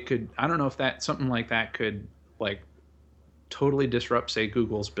 It could. I don't know if that something like that could totally disrupt, say,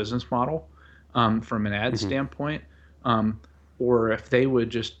 Google's business model from an ad standpoint, or if they would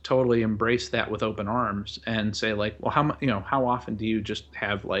just totally embrace that with open arms and say how often do you just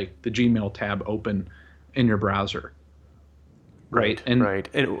have the Gmail tab open in your browser, right? And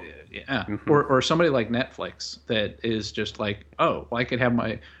yeah, or somebody like Netflix that is just I could have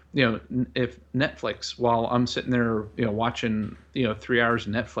my if Netflix while I'm sitting there watching 3 hours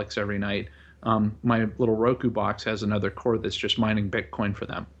of Netflix every night. My little Roku box has another core that's just mining Bitcoin for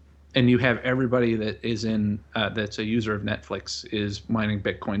them. And you have everybody that is that's a user of Netflix is mining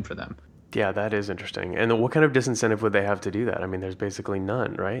Bitcoin for them. Yeah, that is interesting. And what kind of disincentive would they have to do that? I mean, there's basically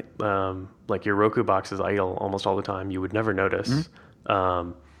none, right? Your Roku box is idle almost all the time. You would never notice.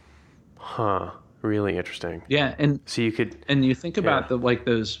 Really interesting. Yeah. And so you could, and you think about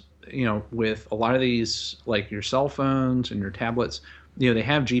those, with a lot of these, your cell phones and your tablets, they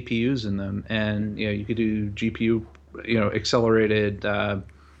have GPUs in them, and you could do GPU, accelerated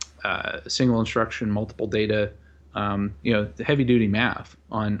single instruction, multiple data, heavy duty math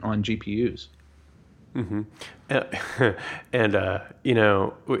on GPUs. Mm-hmm. And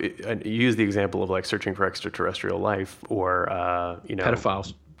you use the example of like searching for extraterrestrial life, or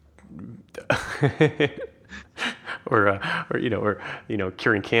Pedophiles. or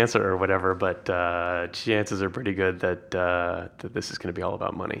curing cancer or whatever. But chances are pretty good that this is going to be all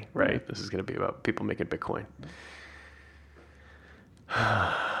about money, right? This is going to be about people making Bitcoin.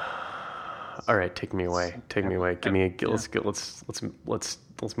 All right, take me away. Give me let's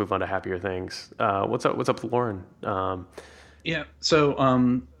move on to happier things. What's up with Lauren? Yeah.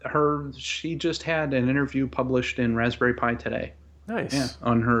 So she just had an interview published in Raspberry Pi today. Nice. Yeah,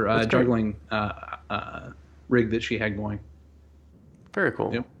 on her juggling rig that she had going. Very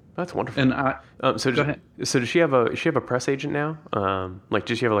cool. Yep. That's wonderful. And so does she have a press agent now?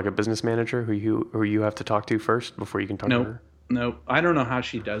 Does she have like a business manager who you have to talk to first before you can talk to her? No, I don't know how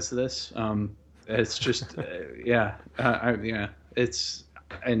she does this. It's just, it's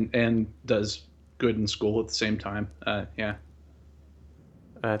and does good in school at the same time. Yeah.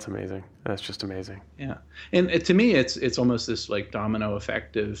 That's amazing. That's just amazing. Yeah, and to me, it's almost this like domino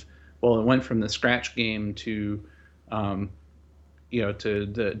effect of, well, it went from the Scratch game to, to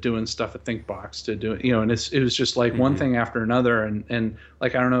doing stuff at ThinkBox to doing, and it was just like one thing after another, and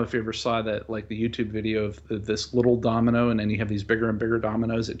like I don't know if you ever saw that, like the YouTube video of this little domino, and then you have these bigger and bigger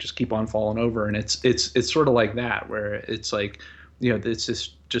dominoes that just keep on falling over, and it's sort of like that, where it's like,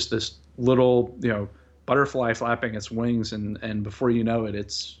 it's this little butterfly flapping its wings, and before you know it,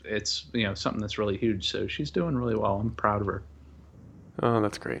 it's something that's really huge. So she's doing really well. I'm proud of her. Oh,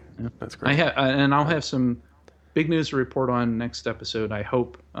 that's great. Yeah. That's great. I'll have some big news to report on next episode, I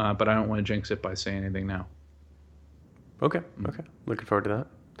hope, but I don't want to jinx it by saying anything now. Okay. Looking forward to that.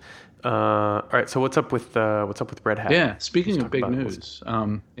 All right. So what's up with Red Hat? Yeah. Speaking of big news,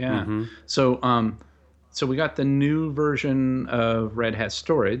 So we got the new version of Red Hat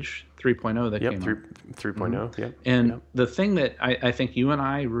Storage 3.0 that came out. 3.0. Mm-hmm. Yep. And the thing that I think you and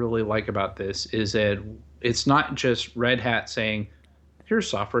I really like about this is that it's not just Red Hat saying, here's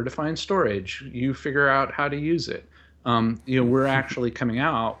software-defined storage, you figure out how to use it. We're actually coming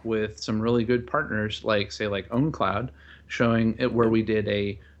out with some really good partners, like OwnCloud, showing it, where we did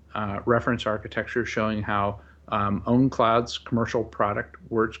a reference architecture showing how OwnCloud's commercial product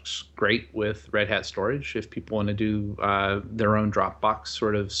works great with Red Hat Storage if people want to do their own Dropbox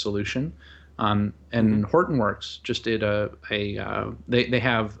sort of solution. And Hortonworks just did they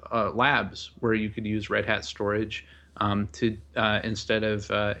have labs where you could use Red Hat Storage to instead of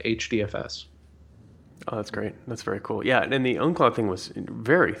HDFS. Oh, that's great. That's very cool. Yeah, and the OwnCloud thing was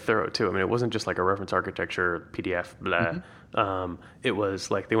very thorough too. I mean, it wasn't just like a reference architecture PDF blah. It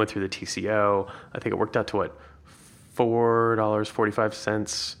was like they went through the TCO. I think it worked out to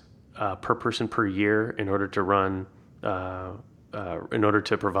 $4.45 per person per year in order to run, in order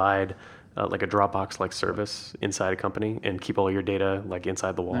to provide like a Dropbox-like service inside a company and keep all your data like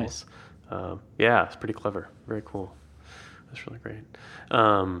inside the walls. Nice. Yeah, it's pretty clever. Very cool. That's really great.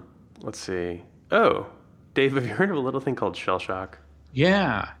 Let's see. Oh, Dave, have you heard of a little thing called Shell Shock?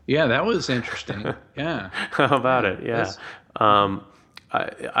 Yeah, that was interesting. Yeah. How about it? Yeah.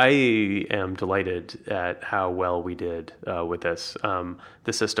 I am delighted at how well we did with this.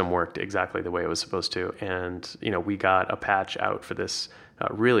 The system worked exactly the way it was supposed to, and we got a patch out for this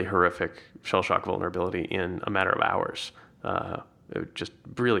really horrific shell shock vulnerability in a matter of hours. Just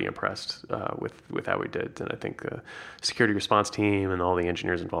really impressed with how we did, and I think the security response team and all the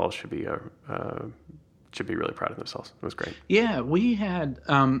engineers involved should be really proud of themselves. It was great. Yeah, we had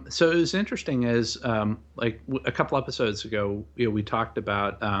so it was interesting as like a couple episodes ago, we talked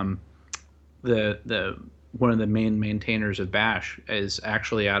about the one of the main maintainers of Bash is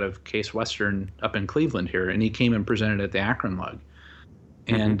actually out of Case Western up in Cleveland here, and he came and presented at the Akron Lug,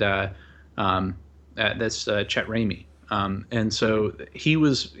 and that's Chet Ramey. And so he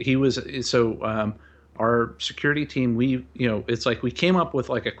was our security team, it's like we came up with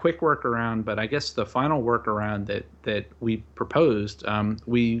like a quick workaround, but I guess the final workaround that we proposed,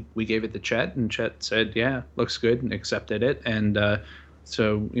 we gave it to Chet, and Chet said, yeah, looks good, and accepted it. And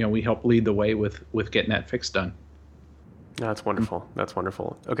so we helped lead the way with getting that fix done. That's wonderful. That's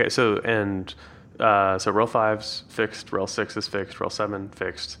wonderful. Okay. So RHEL 5's fixed, RHEL 6 is fixed, RHEL 7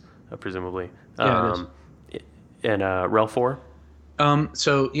 fixed, presumably. Yeah, it is. And RHEL 4?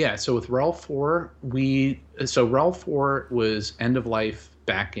 So with RHEL 4, RHEL 4 was end of life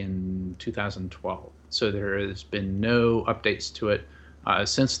back in 2012. So there has been no updates to it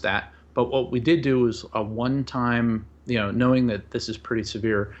since that. But what we did do was a one-time, knowing that this is pretty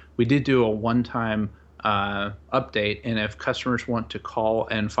severe, we did do a one-time update. And if customers want to call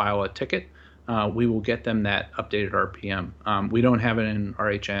and file a ticket, we will get them that updated RPM. We don't have it in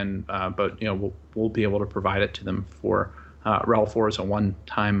RHN, but we'll be able to provide it to them for RHEL 4 as a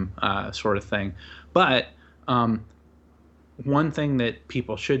one-time sort of thing. But one thing that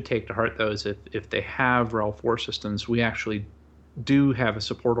people should take to heart, though, is if they have RHEL 4 systems, we actually do have a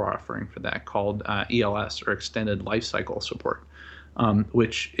support offering for that called ELS, or Extended Lifecycle Support,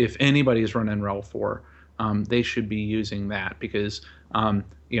 which if anybody is running RHEL 4, they should be using that, because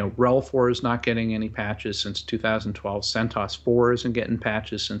RHEL 4 is not getting any patches since 2012. CentOS 4 isn't getting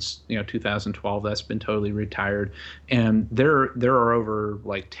patches since 2012. That's been totally retired, and there are over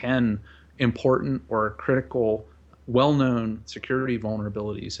like 10 important or critical, well-known security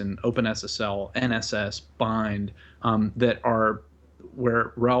vulnerabilities in OpenSSL, NSS, Bind that are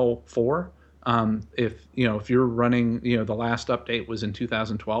where RHEL 4. If you're running, the last update was in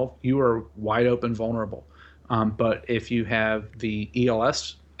 2012, you are wide open vulnerable. But if you have the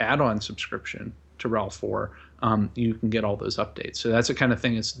ELS add-on subscription to RHEL 4, you can get all those updates. So that's the kind of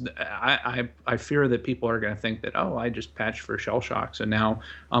thing. I fear that people are going to think that, I just patched for shell shock, so now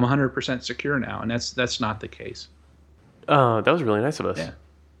I'm 100% secure now, and that's not the case. That was really nice of us. Yeah.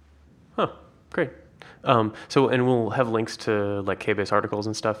 Huh. Great. And we'll have links to like K-base articles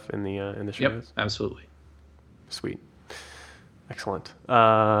and stuff in the show notes. Yep, absolutely. Sweet. Excellent.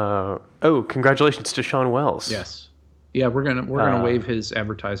 Congratulations to Sean Wells. Yes. Yeah, we're gonna waive his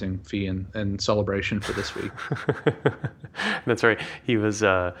advertising fee in celebration for this week. That's right. He was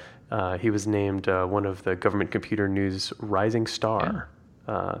named one of the Government Computer News Rising Star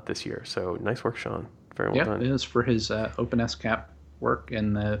this year. So nice work, Sean. Very well done. It is for his OpenSCAP work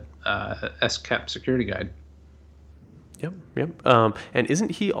and the SCAP security guide. Yep. And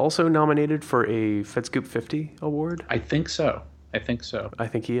isn't he also nominated for a FedScoop 50 award? I think so. I think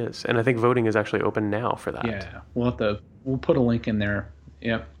he is, and I think voting is actually open now for that. Yeah, we'll put a link in there.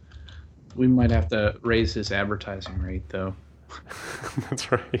 Yep. We might have to raise his advertising rate, though.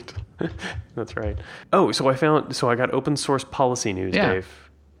 That's right. That's right. Oh, so I got open source policy news, Dave.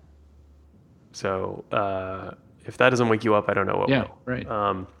 So if that doesn't wake you up, I don't know what will. Yeah, right.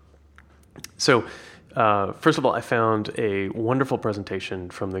 First of all, I found a wonderful presentation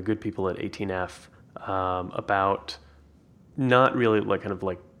from the good people at 18F about not really like kind of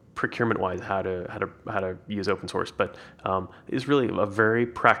like procurement-wise how to use open source, but is really a very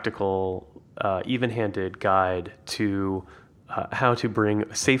practical, even-handed guide to how to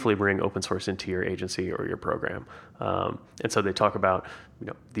safely bring open source into your agency or your program. And so they talk about,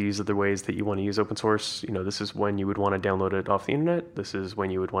 these are the ways that you want to use open source. This is when you would want to download it off the internet. This is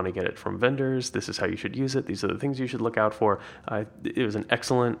when you would want to get it from vendors. This is how you should use it. These are the things you should look out for. It was an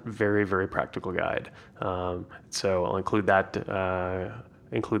excellent, very, very practical guide. So I'll include that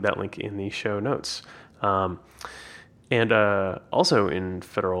link in the show notes. And also in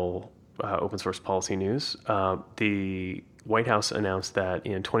federal open source policy news, the White House announced that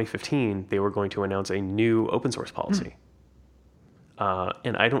in 2015 they were going to announce a new open source policy.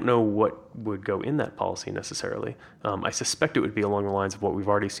 And I don't know what would go in that policy necessarily. I suspect it would be along the lines of what we've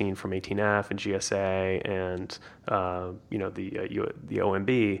already seen from 18F and GSA and the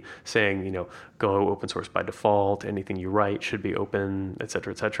OMB saying, go open source by default. Anything you write should be open, et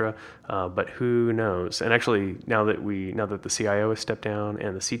cetera, et cetera. But who knows? And actually, now that the CIO has stepped down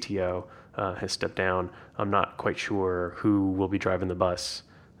and the CTO has stepped down, I'm not quite sure who will be driving the bus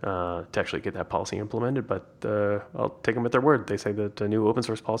to actually get that policy implemented, but I'll take them at their word. They say that a new open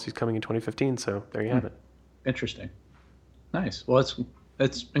source policy is coming in 2015, so there you have it. Interesting. Nice. Well,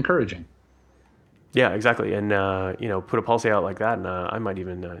 it's encouraging. Yeah, exactly. And put a policy out like that, and I might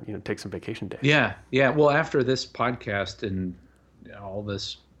even take some vacation days. Yeah. Well, after this podcast and all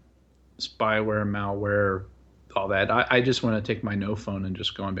this spyware, malware, all that, I just want to take my no phone and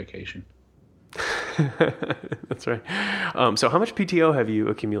just go on vacation. That's right. So how much PTO have you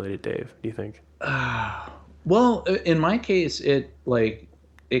accumulated, Dave, do you think? Well, in my case, I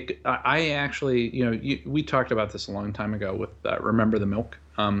actually, we talked about this a long time ago with Remember the Milk.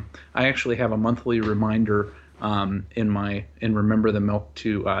 I actually have a monthly reminder in Remember the Milk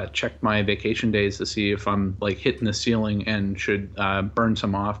to check my vacation days to see if I'm like hitting the ceiling and should burn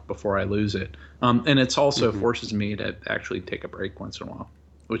some off before I lose it. And it's also forces me to actually take a break once in a while,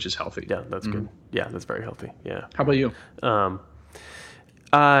 which is healthy. Yeah, that's good. Yeah, that's very healthy. Yeah. How about you?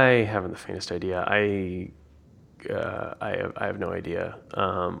 I haven't the faintest idea. I have no idea.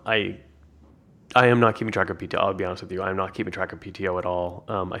 I am not keeping track of PTO. I'll be honest with you. I'm not keeping track of PTO at all.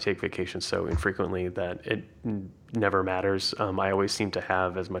 I take vacations so infrequently that it never matters. I always seem to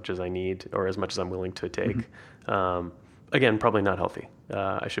have as much as I need or as much as I'm willing to take. Again, probably not healthy.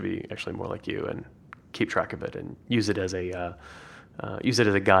 I should be actually more like you and keep track of it and use it as a use it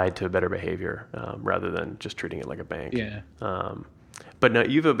as a guide to better behavior rather than just treating it like a bank. Yeah. But no,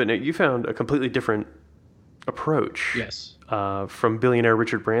 you found a completely different approach. Yes. From billionaire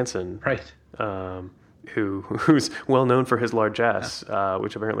Richard Branson, Right. Who's well known for his largesse,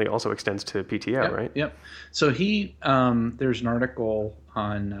 which apparently also extends to PTO, Yep, right? Yep. So there's an article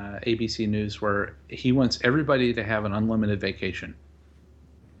on ABC News where he wants everybody to have an unlimited vacation.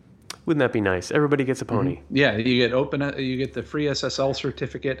 Wouldn't that be nice? Everybody gets a pony. Mm-hmm. Yeah, you get the free SSL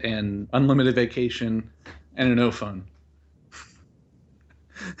certificate and unlimited vacation and an O phone.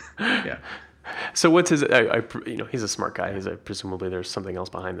 Yeah. So what's his? He's a smart guy. Presumably there's something else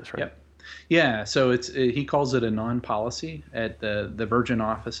behind this, right? Yep. Yeah, so he calls it a non-policy at the Virgin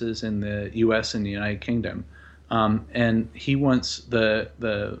offices in the U.S. and the United Kingdom, and he wants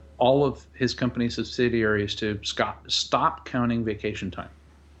all of his company subsidiaries to stop counting vacation time.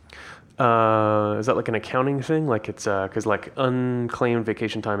 Is that like an accounting thing? Like it's because like unclaimed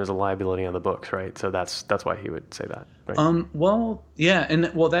vacation time is a liability on the books, right? So that's why he would say that. Right? Well, yeah, and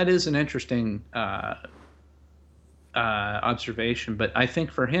that is an interesting observation, but I think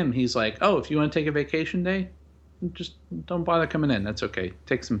for him, he's like, oh, if you want to take a vacation day, just don't bother coming in. That's okay.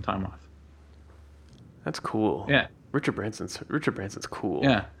 Take some time off. That's cool. Yeah. Richard Branson's cool.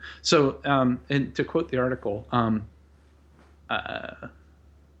 Yeah. So, and to quote the article,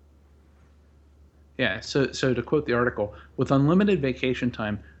 So to quote the article, with unlimited vacation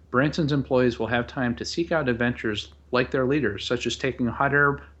time, Branson's employees will have time to seek out adventures like their leaders, such as taking hot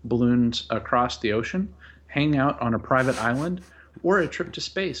air balloons across the ocean, hang out on a private island, or a trip to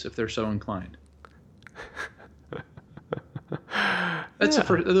space if they're so inclined.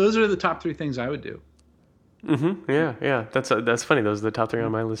 Those are the top three things I would do. Mm-hmm. Yeah. That's funny. Those are the top three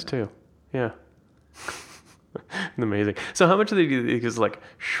on my list too. Yeah. Amazing. So how much of it is like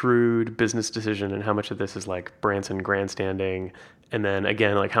shrewd business decision and how much of this is like Branson grandstanding? And then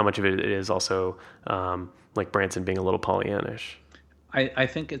again, like how much of it is also like Branson being a little Pollyannish? I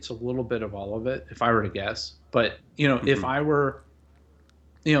think it's a little bit of all of it, if I were to guess. But, if I were,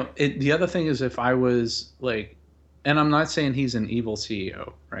 the other thing is if I was like, and I'm not saying he's an evil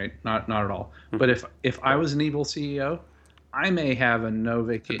CEO, right? Not at all. Mm-hmm. But if I was an evil CEO, I may have a no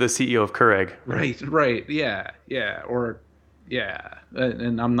vacation. The CEO of Keurig. Right. Yeah.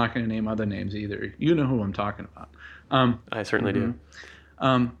 And I'm not going to name other names either. You know who I'm talking about. I certainly do.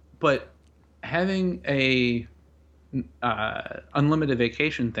 But having a unlimited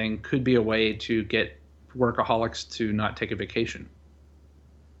vacation thing could be a way to get workaholics to not take a vacation.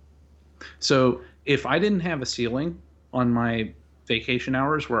 So if I didn't have a ceiling on my vacation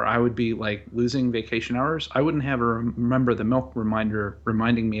hours where I would be like losing vacation hours, I wouldn't have a remember the milk reminder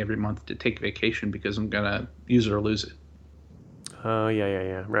reminding me every month to take vacation because I'm going to use it or lose it. Oh,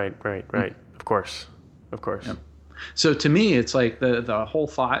 yeah. Right. Of course. Yep. So to me, it's like the whole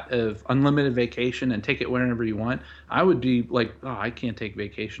thought of unlimited vacation and take it whenever you want. I would be like, oh, I can't take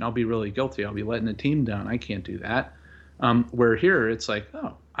vacation. I'll be really guilty. I'll be letting the team down. I can't do that. Where here, it's like,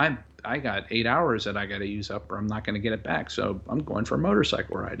 oh, I got 8 hours that I got to use up or I'm not going to get it back. So I'm going for a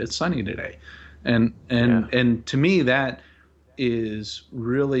motorcycle ride. It's sunny today. And to me, that is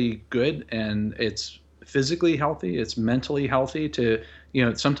really good. And it's physically healthy. It's mentally healthy to,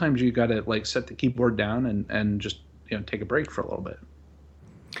 sometimes you got to like set the keyboard down and just, take a break for a little bit.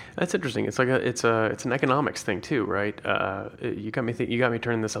 That's interesting. It's like it's an economics thing too, right? You got me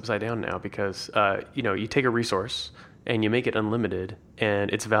turning this upside down now because, you take a resource and you make it unlimited and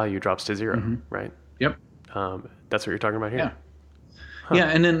its value drops to zero, mm-hmm. right? Yep. That's what you're talking about here. Yeah. Huh. Yeah.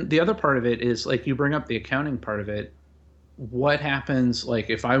 And then the other part of it is like you bring up the accounting part of it. What happens like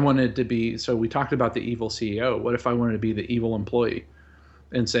if I wanted to be, so we talked about the evil CEO. What if I wanted to be the evil employee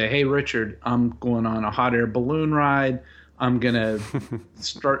and say, hey, Richard, I'm going on a hot air balloon ride. I'm going to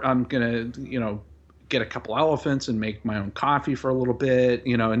get a couple elephants and make my own coffee for a little bit,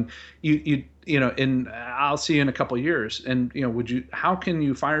 and and I'll see you in a couple of years. And, how can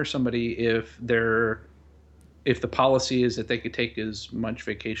you fire somebody if the policy is that they could take as much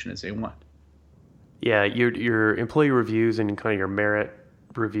vacation as they want? Yeah. Your employee reviews and kind of your merit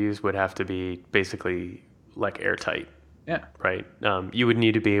reviews would have to be basically like airtight. Yeah. Right. You would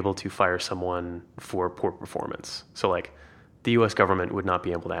need to be able to fire someone for poor performance. So like the U.S. government would not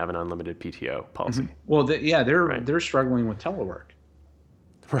be able to have an unlimited PTO policy. Mm-hmm. Well, they're struggling with telework.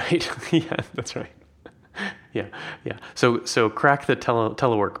 Right. Yeah, that's right. Yeah. So crack the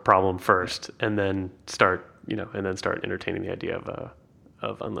telework problem first, and then start entertaining the idea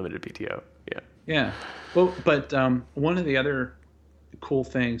of unlimited PTO. Yeah. Yeah. Well, but one of the other cool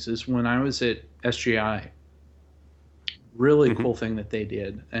things is when I was at SGI, really mm-hmm. cool thing that they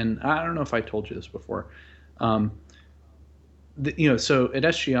did, and I don't know if I told you this before. So at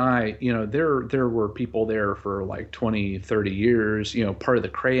SGI, there were people there for like 20, 30 years, part of the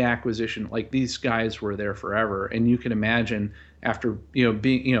Cray acquisition. Like these guys were there forever. And you can imagine after,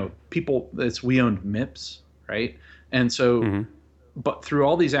 being, people we owned MIPS, right? And so, Mm-hmm. but through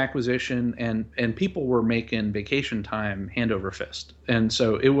all these acquisition and people were making vacation time hand over fist. And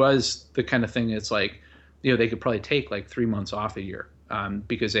so it was the kind of thing it's like, they could probably take like 3 months off a year,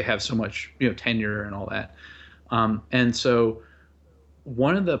 because they have so much, tenure and all that. And so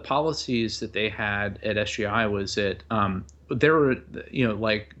one of the policies that they had at SGI was that there were,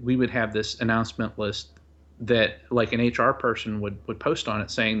 like we would have this announcement list that like an HR person would post on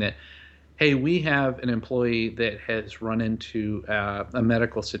it saying that, hey, we have an employee that has run into a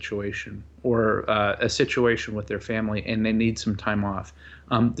medical situation or a situation with their family and they need some time off.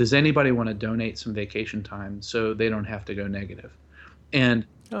 Does anybody want to donate some vacation time so they don't have to go negative? And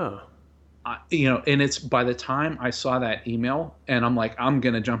and it's by the time I saw that email and I'm like, I'm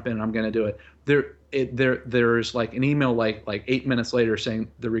going to jump in, I'm going to do it. There's like an email like 8 minutes later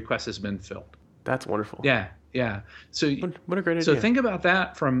saying the request has been filled. That's wonderful. Yeah. Yeah. So what a great idea. So think about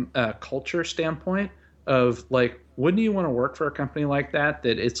that from a culture standpoint of like, wouldn't you want to work for a company like that?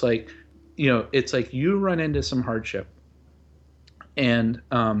 That it's like, it's like you run into some hardship and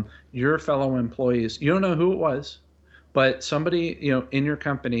your fellow employees, you don't know who it was, but somebody, in your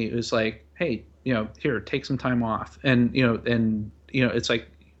company is like, hey, here, take some time off. And, it's like,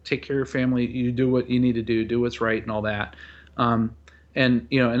 take care of your family. You do what you need to do what's right and all that. And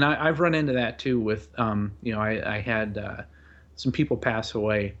I've run into that too with I had some people pass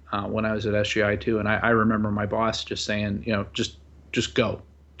away when I was at SGI too, and I remember my boss just saying, just go,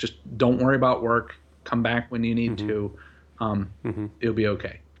 just don't worry about work, come back when you need to, it'll be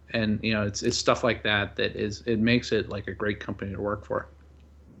okay. And it's stuff like that it makes it like a great company to work for.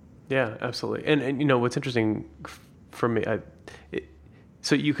 Yeah, absolutely. And what's interesting for me,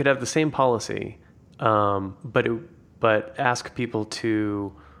 so you could have the same policy, but ask people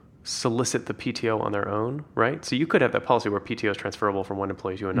to solicit the PTO on their own, right? So you could have that policy where PTO is transferable from one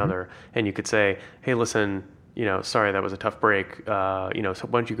employee to another, and you could say, hey, listen, sorry, that was a tough break. So why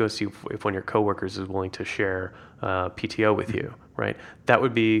don't you go see if one of your coworkers is willing to share PTO with you, right? That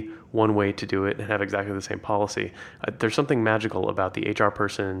would be one way to do it and have exactly the same policy. There's something magical about the HR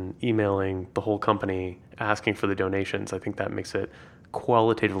person emailing the whole company asking for the donations. I think that makes it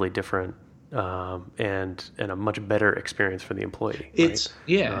qualitatively different. And a much better experience for the employee. It's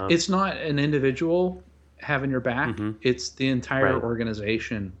it's not an individual having your back. It's the entire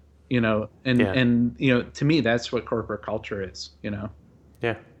organization, and to me, that's what corporate culture is,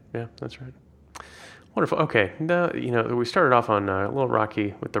 Yeah, that's right. Wonderful. Okay. Now, we started off on a little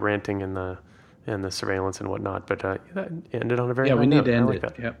rocky with the ranting and the surveillance and whatnot, but that ended on a very high we need note. to end like it.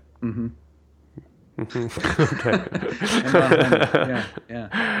 That. Yep. Okay.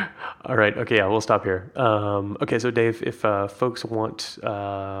 Yeah. All right. Okay. Yeah, we'll stop here. Okay. So, Dave, if folks want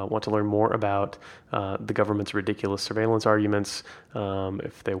to learn more about the government's ridiculous surveillance arguments,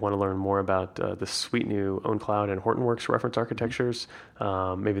 if they want to learn more about the sweet new OwnCloud and Hortonworks reference architectures,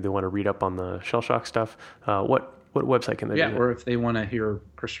 maybe they want to read up on the shell shock stuff. What website can they do? Yeah, or if they want to hear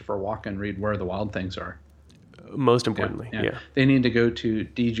Christopher Walken read Where the Wild Things Are. Most importantly, yeah. They need to go to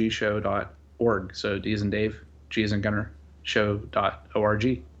dgshow.org. So D as in Dave, G as in Gunner,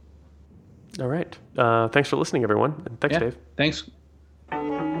 show.org. All right. Thanks for listening, everyone. And thanks, Dave. Thanks.